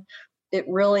 again, it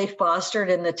really fostered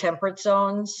in the temperate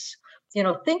zones.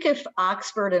 Think if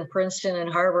Oxford and Princeton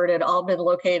and Harvard had all been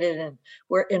located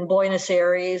in Buenos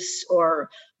Aires or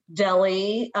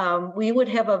Delhi, we would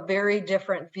have a very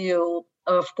different view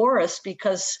of forests,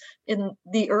 because in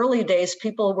the early days,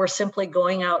 people were simply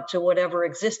going out to whatever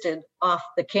existed off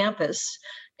the campus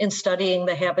and studying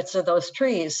the habits of those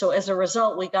trees. So as a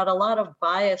result, we got a lot of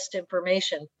biased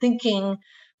information, thinking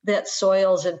that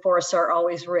soils in forests are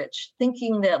always rich,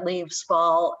 thinking that leaves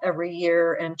fall every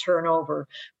year and turn over,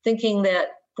 thinking that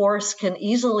forests can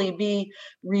easily be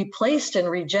replaced and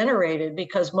regenerated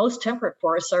because most temperate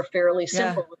forests are fairly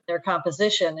simple in their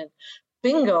composition. And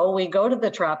bingo, we go to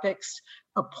the tropics,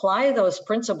 apply those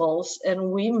principles,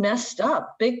 and we messed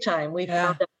up big time. We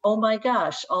found out, oh my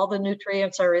gosh, all the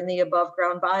nutrients are in the above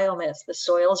ground biomass. The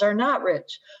soils are not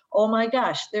rich. Oh my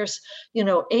gosh, there's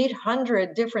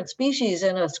 800 different species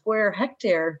in a square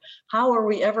hectare. How are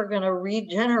we ever going to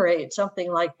regenerate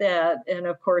something like that? And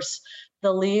of course,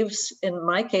 the leaves, in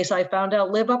my case, I found out,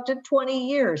 live up to 20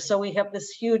 years. So we have this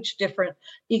huge different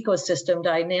ecosystem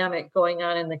dynamic going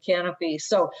on in the canopy.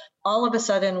 So all of a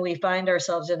sudden, we find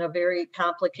ourselves in a very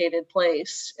complicated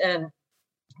place. And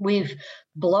we've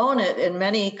blown it in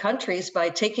many countries by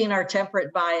taking our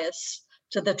temperate bias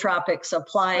to the tropics,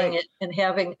 applying it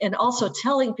and also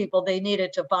telling people they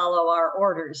needed to follow our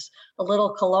orders. A little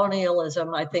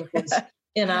colonialism, I think, was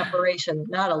in operation.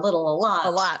 Not a little, a lot.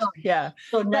 A lot, yeah.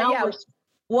 So now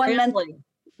we're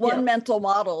one mental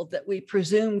model that we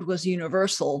presumed was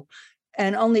universal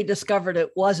and only discovered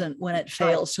it wasn't when it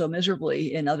fails so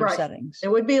miserably in other settings. It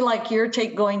would be like you're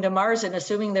going to Mars and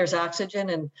assuming there's oxygen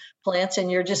and plants, and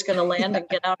you're just going to land and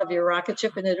get out of your rocket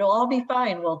ship and it'll all be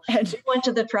fine. Well, we went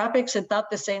to the tropics and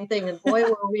thought the same thing, and boy,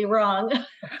 were we wrong.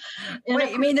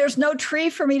 Wait, you mean there's no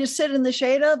tree for me to sit in the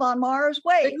shade of on Mars?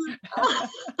 Wait,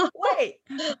 wait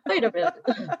a minute.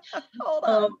 Hold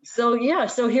on.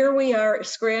 So here we are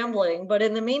scrambling. But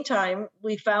in the meantime,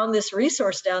 we found this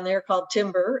resource down there called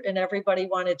timber, and everybody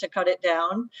wanted to cut it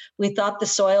down. We thought the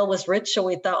soil was rich, so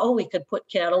we thought, we could put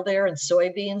cattle there and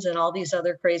soybeans and all these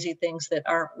other crazy things that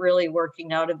aren't really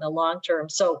working out in the long term.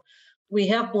 So we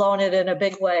have blown it in a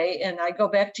big way. And I go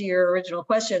back to your original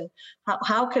question,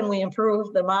 how can we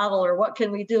improve the model, or what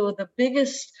can we do? The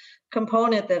biggest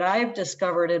component that I've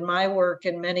discovered in my work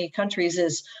in many countries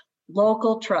is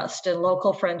local trust and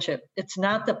local friendship. It's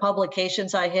not the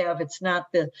publications I have, it's not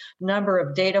the number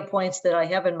of data points that I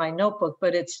have in my notebook,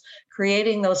 but it's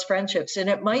creating those friendships. And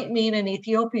it might mean in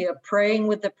Ethiopia praying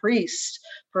with the priest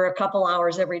for a couple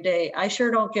hours every day. I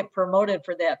sure don't get promoted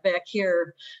for that back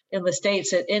here in the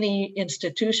States at any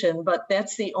institution, but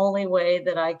that's the only way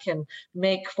that I can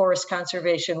make forest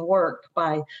conservation work,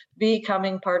 by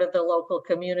becoming part of the local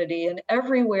community. And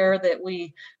everywhere that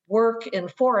we work in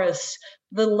forests,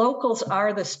 the locals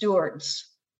are the stewards.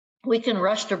 We can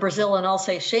rush to Brazil and all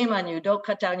say, shame on you, don't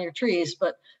cut down your trees.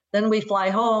 But Then we fly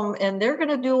home, and they're going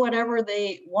to do whatever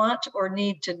they want or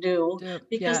need to do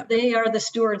because they are the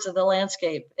stewards of the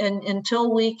landscape. And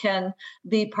until we can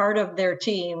be part of their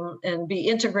team and be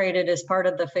integrated as part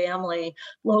of the family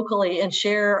locally and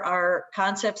share our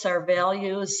concepts, our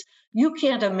values, you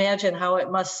can't imagine how it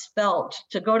must felt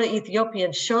to go to Ethiopia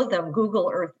and show them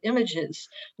Google Earth images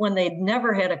when they'd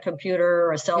never had a computer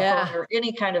or a cell phone or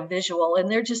any kind of visual. And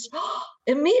they're just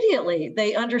immediately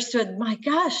they understood, my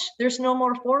gosh, there's no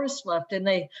more forest left. And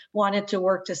they wanted to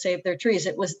work to save their trees.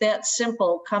 It was that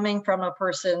simple, coming from a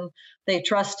person they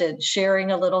trusted,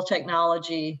 sharing a little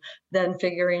technology, then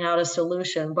figuring out a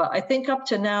solution. But I think up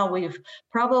to now, we've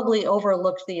probably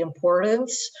overlooked the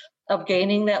importance of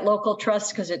gaining that local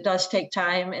trust, because it does take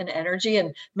time and energy.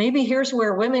 And maybe here's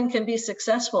where women can be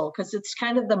successful, because it's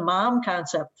kind of the mom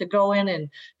concept to go in and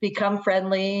become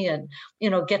friendly and,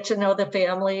 get to know the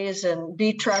families and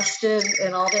be trusted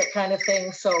and all that kind of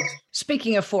thing. So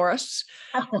speaking of forests,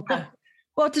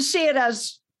 well, to see it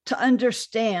as to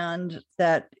understand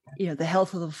that, the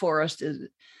health of the forest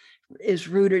is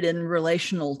rooted in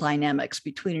relational dynamics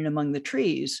between and among the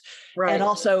trees, and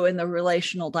also in the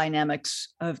relational dynamics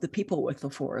of the people with the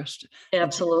forest.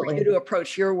 Absolutely. For you to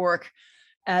approach your work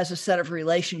as a set of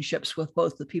relationships with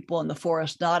both the people and the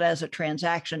forest, not as a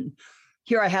transaction.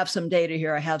 Here I have some data,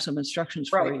 here I have some instructions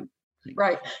for you.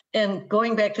 Right. And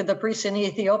going back to the priests in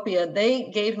Ethiopia, they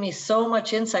gave me so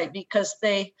much insight because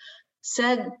they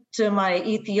said to my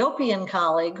Ethiopian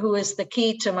colleague, who is the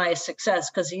key to my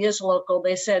success because he is local,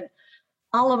 they said,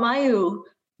 Alamayu,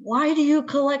 why do you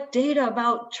collect data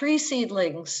about tree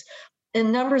seedlings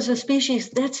and numbers of species?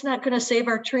 That's not going to save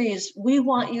our trees. We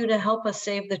want you to help us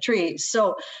save the trees.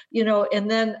 So, and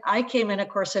then I came in, of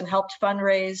course, and helped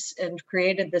fundraise and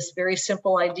created this very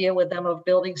simple idea with them of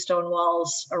building stone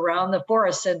walls around the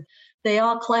forest. And they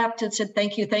all clapped and said,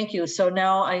 thank you, thank you. So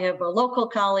now I have a local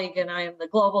colleague and I am the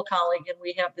global colleague, and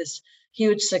we have this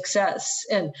huge success.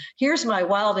 And here's my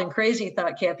wild and crazy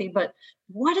thought, Kathy, but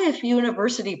what if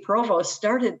university provosts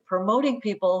started promoting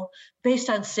people based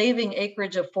on saving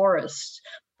acreage of forests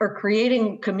or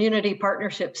creating community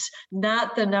partnerships,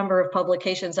 not the number of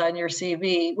publications on your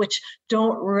CV, which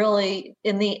don't really,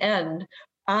 in the end,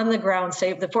 on the ground,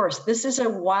 save the forest? This is a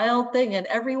wild thing. And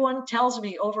everyone tells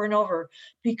me over and over,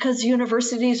 because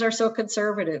universities are so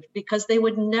conservative, because they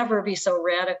would never be so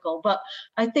radical. But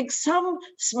I think some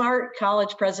smart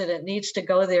college president needs to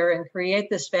go there and create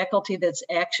this faculty that's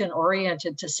action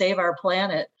oriented to save our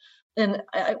planet. And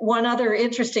one other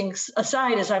interesting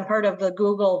aside is I'm part of the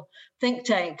Google think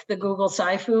tank, the Google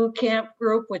SciFu Camp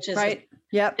group, which is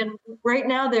and right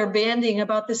now they're banding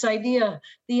about this idea.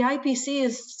 The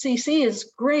IPCC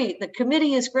is great. The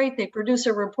committee is great. They produce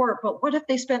a report. But what if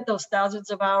they spent those thousands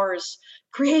of hours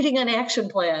creating an action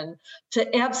plan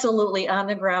to absolutely on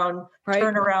the ground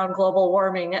turn around global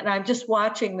warming? And I'm just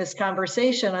watching this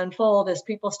conversation unfold as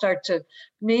people start to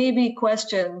maybe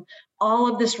question all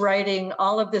of this writing,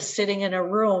 all of this sitting in a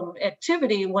room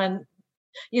activity when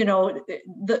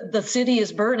the city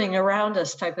is burning around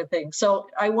us type of thing. So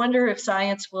I wonder if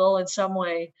science will in some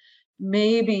way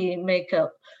maybe make a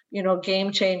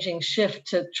game-changing shift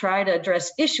to try to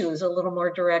address issues a little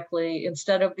more directly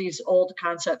instead of these old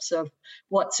concepts of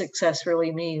what success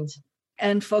really means.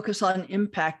 And focus on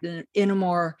impact in a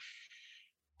more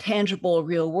tangible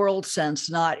real world sense,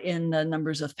 not in the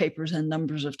numbers of papers and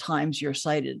numbers of times you're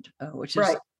cited, which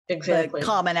is the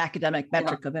common academic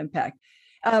metric of impact.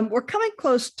 We're coming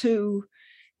close to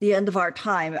the end of our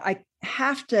time. I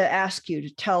have to ask you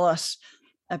to tell us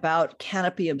about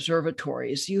canopy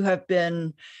observatories. You have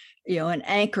been, an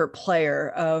anchor player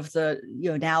of the,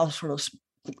 now sort of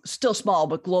still small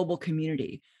but global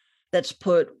community that's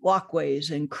put walkways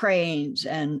and cranes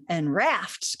and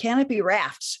rafts, canopy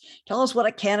rafts. Tell us what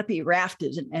a canopy raft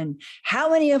is and how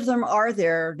many of them are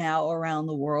there now around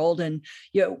the world, and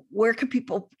where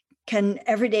can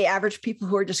everyday average people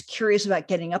who are just curious about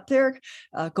getting up there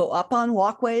go up on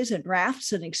walkways and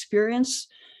rafts and experience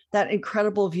that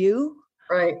incredible view?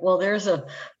 Right. Well, there's a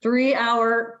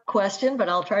 3-hour question, but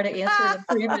I'll try to answer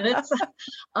it in 3 minutes.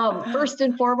 First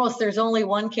and foremost, there's only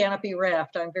one canopy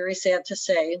raft. I'm very sad to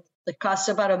say. It costs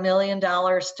about $1 million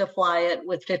to fly it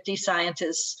with 50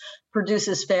 scientists,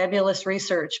 produces fabulous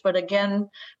research. But again,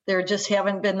 there just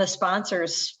haven't been the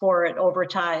sponsors for it over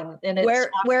time. And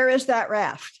where is that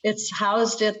raft? It's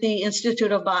housed at the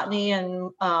Institute of Botany in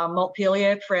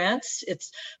Montpellier, France. It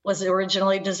was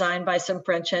originally designed by some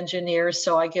French engineers,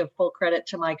 so I give full credit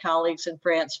to my colleagues in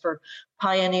France for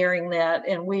pioneering that.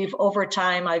 And over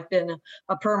time, I've been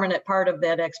a permanent part of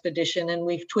that expedition, and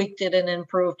we've tweaked it and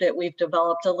improved it. We've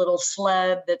developed a little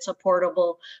sled that's a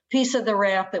portable piece of the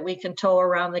raft that we can tow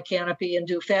around the canopy and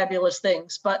do fabulous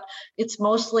things. But it's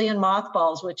mostly in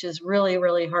mothballs, which is really,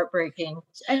 really heartbreaking.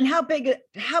 And how big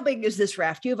is this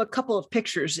raft? You have a couple of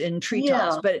pictures in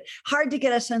Treetops, but hard to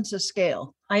get a sense of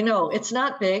scale. I know it's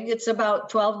not big. It's about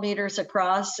 12 meters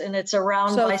across, and it's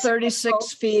around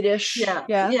 36 feet-ish. Yeah.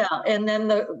 And then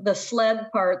the sled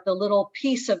part, the little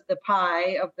piece of the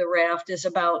pie of the raft, is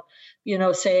about,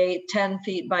 say 10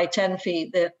 feet by 10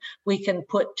 feet that we can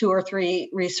put 2 or 3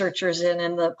 researchers in,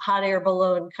 and the hot air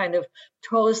balloon kind of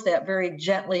tows that very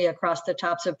gently across the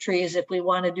tops of trees if we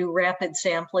want to do rapid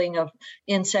sampling of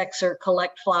insects or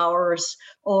collect flowers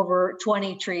over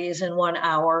 20 trees in 1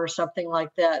 hour or something like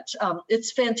that.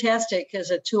 It's fantastic as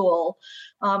a tool,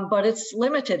 but it's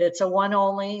limited. It's a one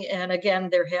only. And again,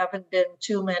 there haven't been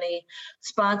too many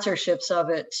sponsorships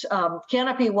of it.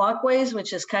 Canopy walkways,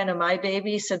 which is kind of my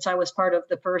baby since I was part of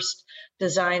the first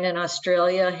design in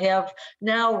Australia, have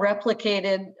now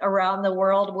replicated around the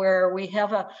world, where we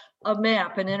have a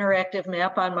map, an interactive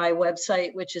map on my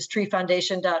website, which is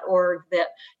treefoundation.org, that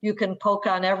you can poke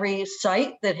on every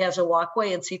site that has a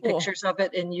walkway and see pictures of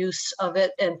it and use of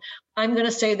it. And I'm going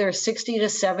to say there's 60 to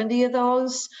 70 of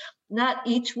those. Not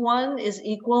each one is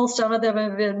equal. Some of them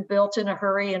have been built in a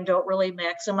hurry and don't really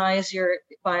maximize your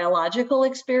biological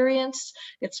experience.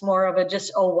 It's more of a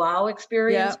just, oh, wow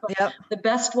experience. But the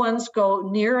best ones go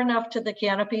near enough to the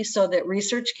canopy so that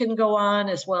research can go on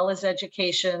as well as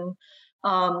education.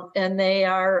 And they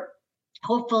are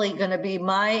hopefully going to be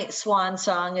my swan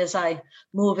song as I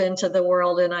move into the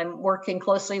world. And I'm working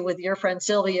closely with your friend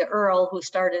Sylvia Earle, who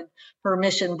started her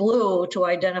Mission Blue to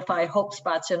identify hope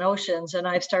spots in oceans. And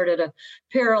I've started a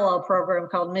parallel program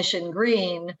called Mission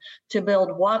Green to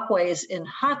build walkways in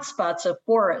hotspots of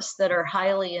forests that are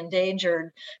highly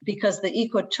endangered, because the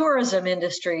ecotourism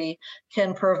industry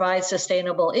can provide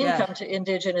sustainable income to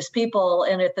indigenous people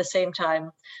and at the same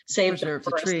time save the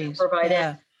forest and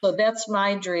provide So that's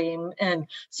my dream. And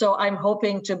so I'm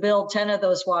hoping to build 10 of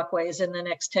those walkways in the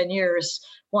next 10 years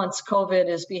once COVID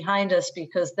is behind us,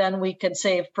 because then we can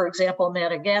save, for example,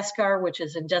 Madagascar, which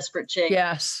is in desperate shape.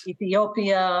 Yes.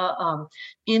 Ethiopia.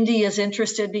 India is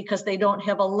interested because they don't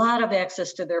have a lot of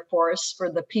access to their forests for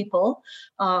the people,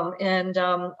 and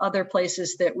other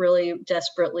places that really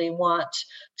desperately want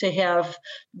to have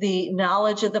the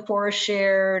knowledge of the forest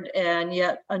shared, and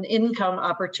yet an income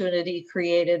opportunity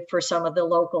created for some of the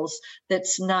locals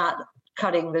that's not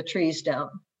cutting the trees down.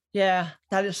 Yeah,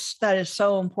 that is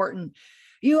so important.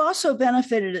 You also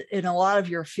benefited in a lot of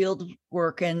your field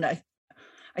work, and I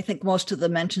think most of the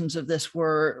mentions of this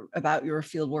were about your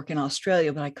field work in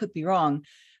Australia, but I could be wrong.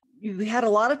 You had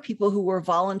a lot of people who were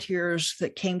volunteers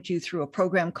that came to you through a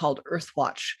program called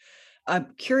Earthwatch.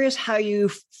 I'm curious how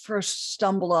you first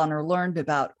stumbled on or learned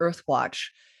about Earthwatch,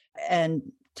 and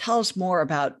tell us more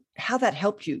about how that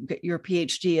helped you get your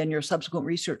PhD and your subsequent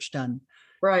research done.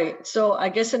 Right. So I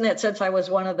guess in that sense, I was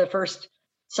one of the first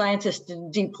scientists to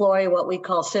deploy what we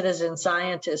call citizen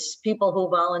scientists, people who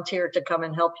volunteer to come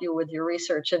and help you with your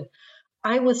research. And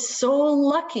I was so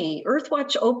lucky.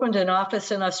 Earthwatch opened an office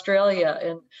in Australia,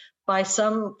 and by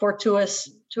some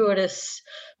fortuitous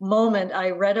moment,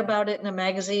 I read about it in a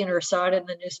magazine or saw it in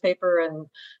the newspaper, and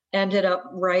ended up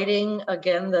writing,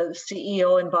 again, the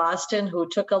CEO in Boston, who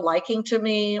took a liking to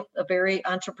me, a very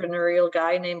entrepreneurial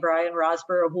guy named Brian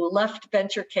Rosborough, who left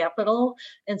venture capital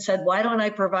and said, why don't I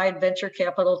provide venture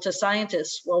capital to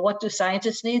scientists? Well, what do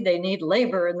scientists need? They need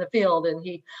labor in the field. And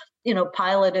he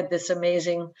piloted this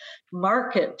amazing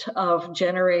market of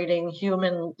generating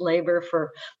human labor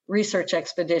for research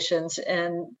expeditions.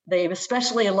 And they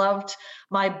especially loved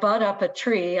my butt up a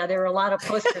tree. There were a lot of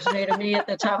posters made of me at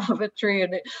the top of a tree.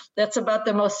 And that's about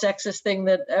the most sexist thing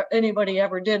that anybody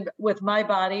ever did with my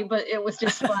body. But it was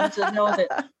just fun to know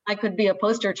that I could be a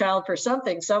poster child for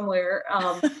something somewhere.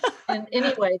 And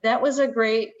anyway, that was a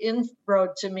great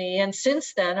inroad to me. And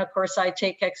since then, of course, I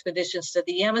take expeditions to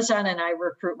the Amazon and I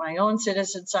recruit my own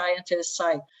citizen scientists.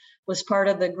 I was part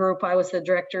of the group. I was the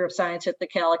director of science at the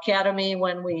Cal Academy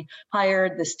when we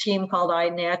hired this team called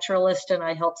iNaturalist, and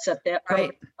I helped set that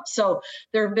program up. So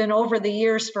there have been, over the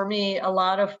years for me, a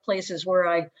lot of places where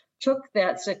I took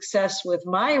that success with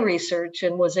my research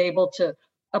and was able to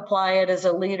apply it as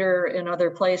a leader in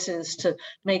other places to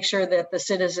make sure that the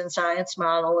citizen science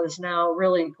model is now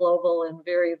really global and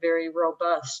very, very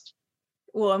robust.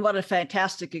 Well, and what a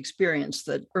fantastic experience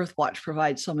that Earthwatch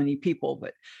provides so many people,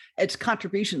 but its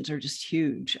contributions are just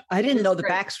huge. I didn't know the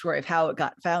backstory of how it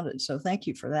got founded, so thank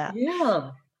you for that.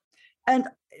 Yeah. And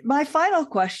My final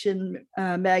question,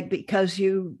 Meg, because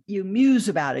you muse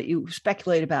about it, you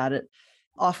speculate about it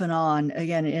off and on,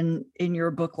 again, in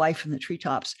your book, Life in the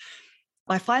Treetops.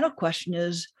 My final question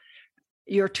is,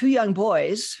 your two young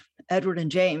boys, Edward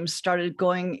and James, started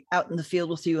going out in the field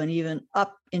with you and even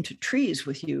up into trees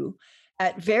with you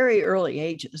at very early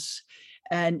ages.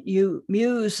 And you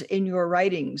muse in your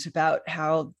writings about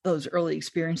how those early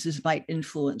experiences might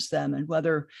influence them and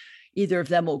whether either of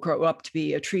them will grow up to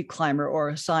be a tree climber or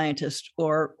a scientist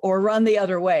or run the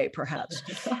other way, perhaps.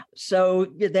 So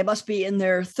they must be in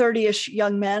their 30-ish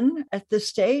young men at this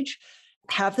stage.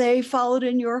 Have they followed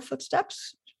in your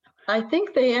footsteps? I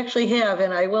think they actually have,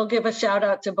 and I will give a shout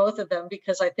out to both of them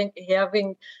because I think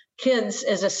having kids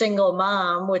as a single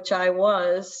mom, which I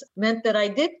was, meant that I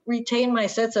did retain my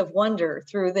sense of wonder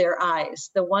through their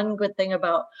eyes. The one good thing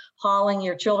about hauling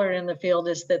your children in the field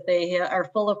is that they are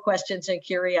full of questions and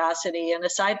curiosity. And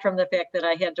aside from the fact that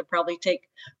I had to probably take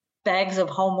bags of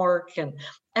homework and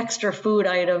extra food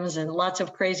items and lots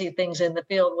of crazy things in the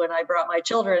field when I brought my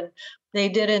children, they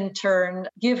did in turn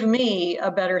give me a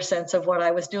better sense of what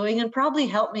I was doing and probably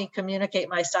help me communicate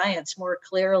my science more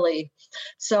clearly.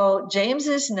 So James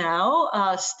is now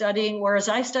studying, whereas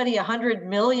I study 100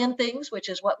 million things, which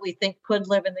is what we think could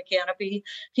live in the canopy,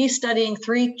 he's studying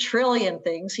 3 trillion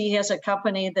things. He has a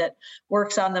company that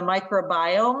works on the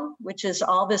microbiome, which is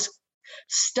all this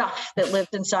stuff that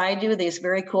lived inside you, these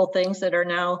very cool things that are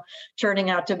now turning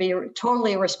out to be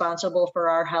totally responsible for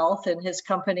our health. And his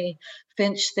company,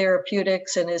 Finch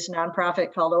Therapeutics, and his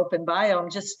nonprofit called Open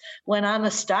Biome just went on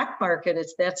the stock market.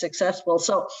 It's that successful.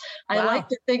 So I like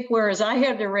to think, whereas I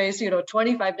had to raise,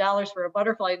 $25 for a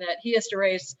butterfly net, he has to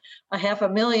raise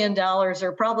 $500,000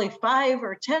 or probably $5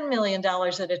 or $10 million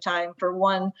at a time for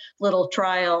one little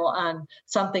trial on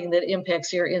something that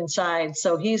impacts your inside.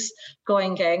 So he's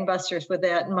going gangbusters with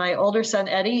that. And my older son,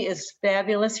 Eddie, is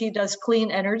fabulous. He does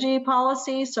clean energy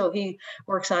policy. So he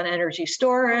works on energy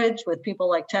storage with people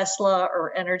like Tesla,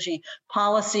 or energy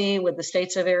policy with the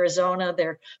states of Arizona.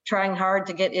 They're trying hard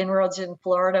to get inroads in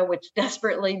Florida, which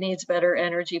desperately needs better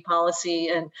energy policy.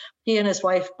 And he and his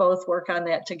wife both work on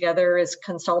that together as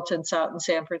consultants out in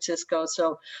San Francisco.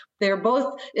 So they're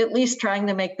both at least trying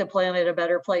to make the planet a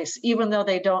better place, even though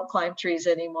they don't climb trees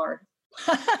anymore.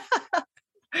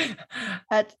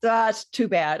 That's too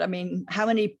bad. I mean, how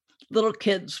many little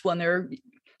kids when they're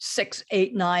 6,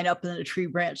 8, 9 up in a tree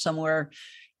branch somewhere?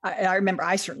 I remember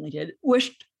I certainly did.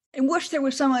 Wished there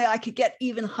was some way I could get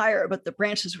even higher, but the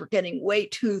branches were getting way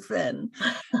too thin,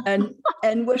 and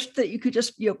wished that you could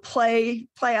just play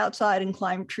outside and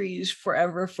climb trees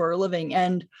forever for a living.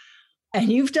 And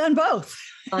you've done both.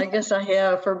 I guess I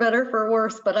have, for better, for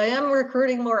worse, but I am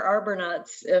recruiting more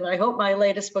arbonauts. And I hope my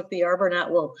latest book, The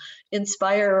Arbonaut, will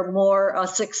inspire more a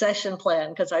succession plan,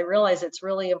 because I realize it's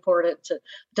really important to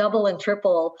double and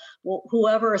triple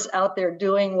whoever's out there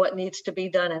doing what needs to be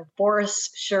done. And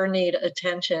forests sure need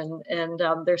attention. And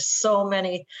there's so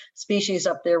many species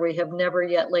up there we have never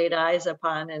yet laid eyes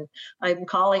upon. And I'm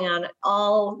calling on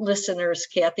all listeners,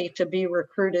 Kathy, to be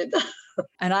recruited.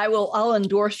 And I'll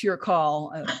endorse your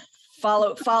call.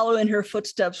 Follow in her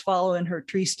footsteps, follow in her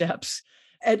tree steps,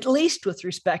 at least with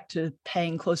respect to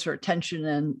paying closer attention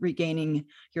and regaining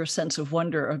your sense of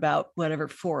wonder about whatever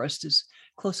forest is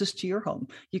closest to your home.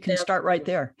 You can start right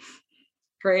there.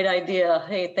 Great idea.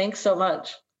 Hey, thanks so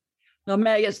much. Well,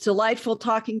 Meg, it's delightful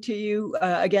talking to you.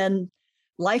 Again,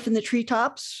 Life in the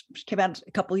Treetops, which came out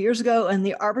a couple of years ago, and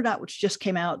The Arbonaut, which just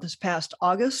came out this past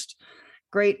August.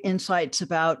 Great insights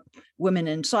about women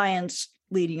in science,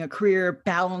 leading a career,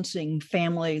 balancing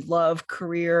family, love,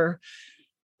 career,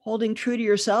 holding true to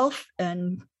yourself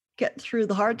and getting through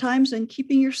the hard times and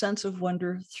keeping your sense of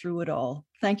wonder through it all.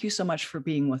 Thank you so much for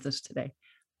being with us today.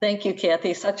 Thank you,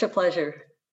 Kathy. Such a pleasure.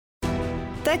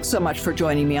 Thanks so much for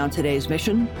joining me on today's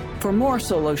mission. For more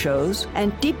solo shows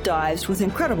and deep dives with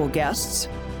incredible guests,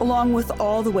 along with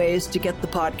all the ways to get the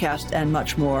podcast and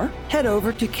much more, head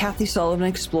over to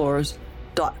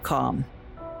KathySullivanExplores.com.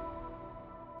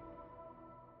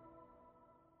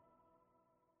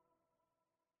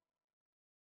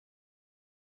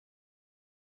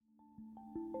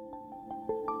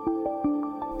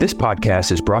 This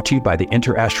podcast is brought to you by the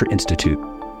InterAstra Institute.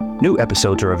 New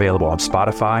episodes are available on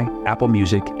Spotify, Apple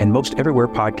Music, and most everywhere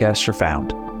podcasts are found.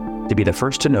 To be the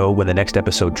first to know when the next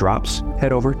episode drops,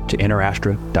 head over to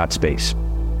interastra.space.